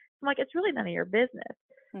things. I'm like, it's really none of your business.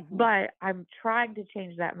 But I'm trying to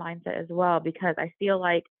change that mindset as well, because I feel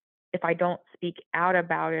like if I don't speak out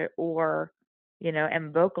about it or,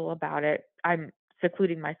 am vocal about it, I'm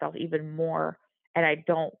secluding myself even more. And I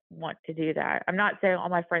don't want to do that. I'm not saying all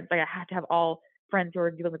my friends, like I have to have all friends who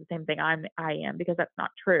are dealing with the same thing I am, because that's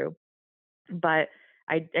not true. But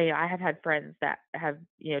I have had friends that have,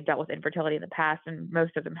 dealt with infertility in the past, and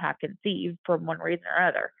most of them have conceived for one reason or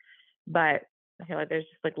another. But I feel like there's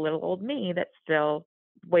just like little old me that's still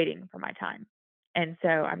waiting for my time. And so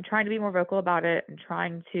I'm trying to be more vocal about it and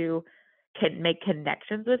trying to make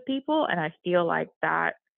connections with people. And I feel like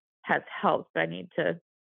that has helped, but I need to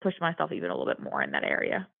push myself even a little bit more in that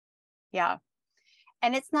area. Yeah.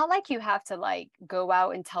 And it's not like you have to like go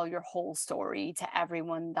out and tell your whole story to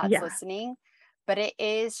everyone that's listening, but it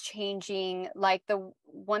is changing. Like the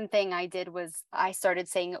one thing I did was I started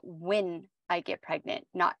saying when I get pregnant,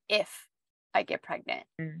 not if I get pregnant.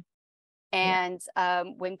 Mm. And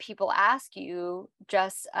when people ask you,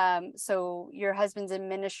 just so your husband's in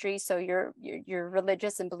ministry, so you're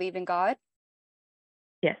religious and believe in God.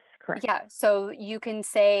 Yes, correct. Yeah, so you can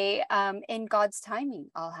say, in God's timing,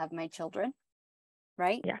 I'll have my children,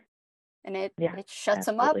 right? Yeah. And it shuts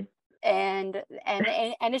them up, and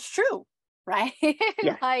it's true, right?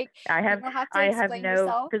 Yeah. Like I have no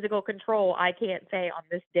yourself. physical control. I can't say on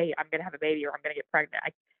this date I'm gonna have a baby or I'm gonna get pregnant.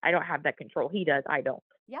 I don't have that control. He does. I don't.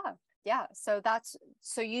 Yeah.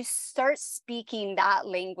 So you start speaking that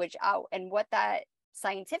language out, and what that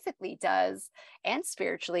scientifically does and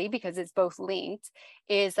spiritually, because it's both linked,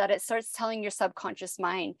 is that it starts telling your subconscious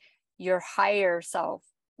mind, your higher self,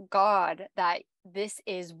 God, that this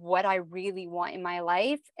is what I really want in my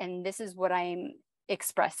life and this is what I'm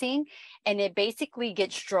expressing, and it basically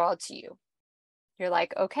gets drawn to you. You're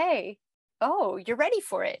like, okay, oh, you're ready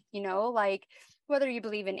for it, like whether you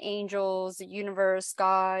believe in angels, the universe,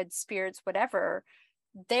 God, spirits, whatever,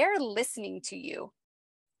 they're listening to you,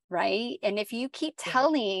 right? And if you keep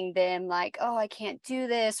telling them like, oh, I can't do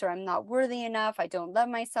this, or I'm not worthy enough, I don't love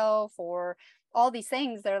myself, or all these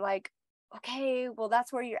things, they're like, okay, well,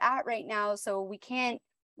 that's where you're at right now, so we can't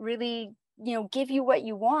really, give you what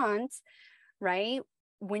you want, right?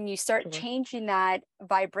 When you start changing that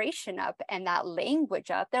vibration up and that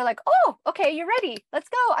language up, they're like, oh, okay, you're ready. Let's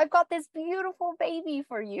go. I've got this beautiful baby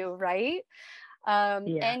for you, right?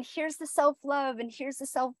 And here's the self-love and here's the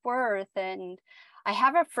self-worth. And I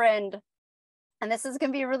have a friend, and this is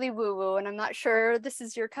going to be really woo-woo, and I'm not sure this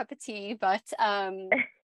is your cup of tea, but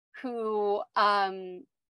who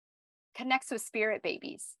connects with spirit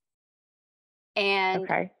babies. And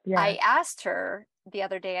I asked her the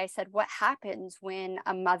other day, I said, what happens when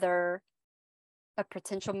a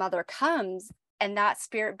potential mother comes and that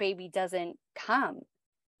spirit baby doesn't come?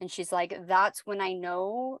 And she's like, that's when I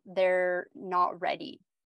know they're not ready,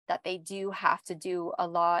 that they do have to do a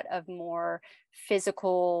lot of more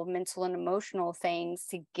physical, mental, and emotional things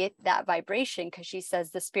to get that vibration, because she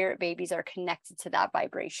says the spirit babies are connected to that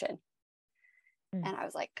vibration. And I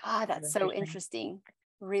was like, God, that's so interesting.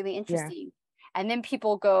 Really interesting. Yeah. And then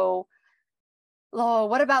people go, oh,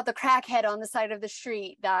 what about the crackhead on the side of the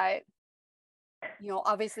street that,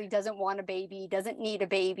 obviously doesn't want a baby, doesn't need a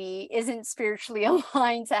baby, isn't spiritually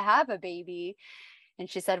aligned to have a baby? And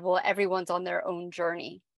she said, well, everyone's on their own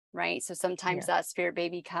journey, right? So sometimes that spirit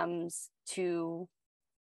baby comes to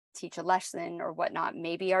teach a lesson or whatnot.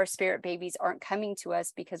 Maybe our spirit babies aren't coming to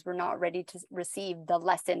us because we're not ready to receive the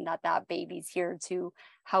lesson that baby's here to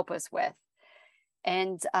help us with.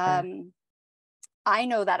 And I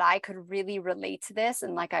know that I could really relate to this.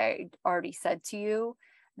 And like I already said to you,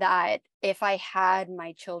 that if I had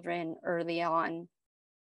my children early on,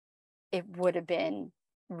 it would have been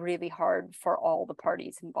really hard for all the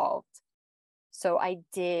parties involved. So I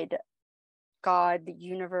did, God, the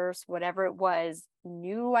universe, whatever it was,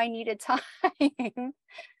 knew I needed time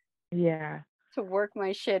to work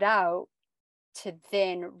my shit out, to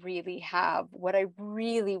then really have what I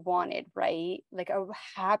really wanted, right? Like a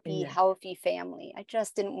happy, healthy family. I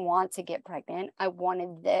just didn't want to get pregnant. I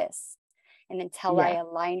wanted this. And until I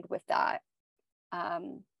aligned with that.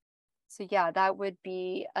 So that would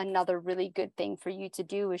be another really good thing for you to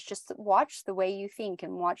do, is just watch the way you think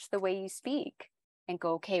and watch the way you speak and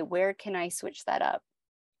go, okay, where can I switch that up?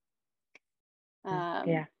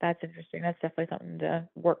 That's interesting. That's definitely something to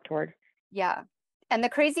work toward. Yeah. And the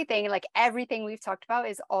crazy thing, like everything we've talked about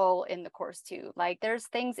is all in the course too. Like there's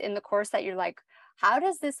things in the course that you're like, how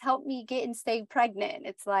does this help me get and stay pregnant?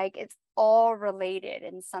 It's like, it's all related.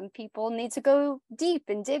 And some people need to go deep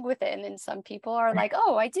and dig within. And some people are like,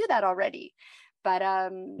 oh, I do that already. But,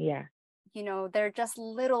 they're just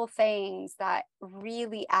little things that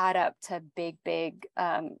really add up to big, big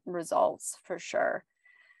results for sure.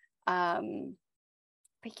 But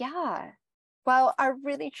yeah. Well, I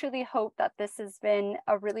really, truly hope that this has been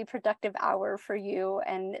a really productive hour for you,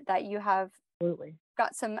 and that you have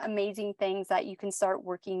got some amazing things that you can start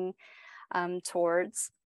working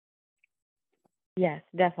towards. Yes,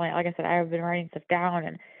 definitely. Like I said, I've been writing stuff down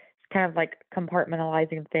and kind of like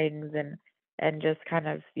compartmentalizing things and just kind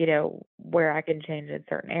of, where I can change in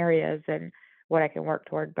certain areas and what I can work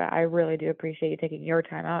toward. But I really do appreciate you taking your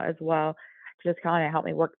time out as well to just kind of help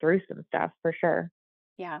me work through some stuff for sure.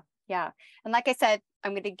 Yeah. Yeah. And like I said,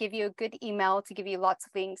 I'm going to give you a good email to give you lots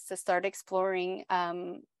of links to start exploring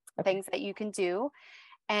things that you can do.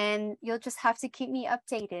 And you'll just have to keep me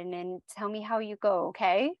updated and tell me how you go.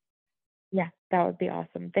 Okay. Yeah, that would be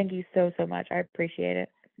awesome. Thank you so, so much. I appreciate it.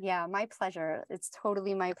 Yeah, my pleasure. It's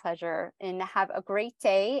totally my pleasure. And have a great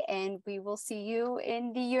day. And we will see you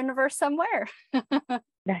in the universe somewhere.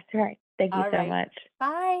 That's right. Thank you so much.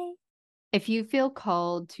 Bye. If you feel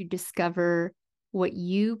called to discover what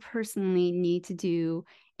you personally need to do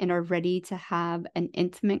and are ready to have an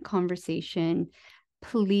intimate conversation,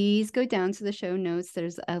 please go down to the show notes.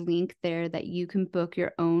 There's a link there that you can book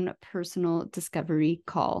your own personal discovery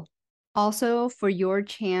call. Also, for your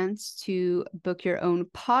chance to book your own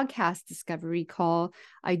podcast discovery call,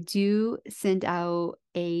 I do send out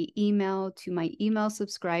an email to my email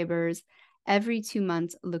subscribers every 2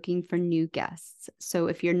 months looking for new guests. So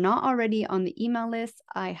if you're not already on the email list,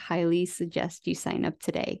 I highly suggest you sign up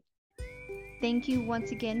today. Thank you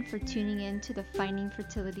once again for tuning in to the Finding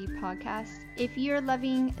Fertility podcast. If you're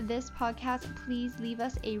loving this podcast, please leave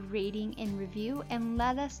us a rating and review and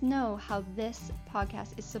let us know how this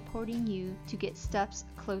podcast is supporting you to get steps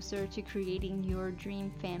closer to creating your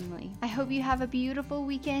dream family. I hope you have a beautiful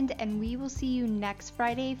weekend, and we will see you next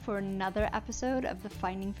Friday for another episode of the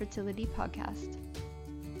Finding Fertility podcast.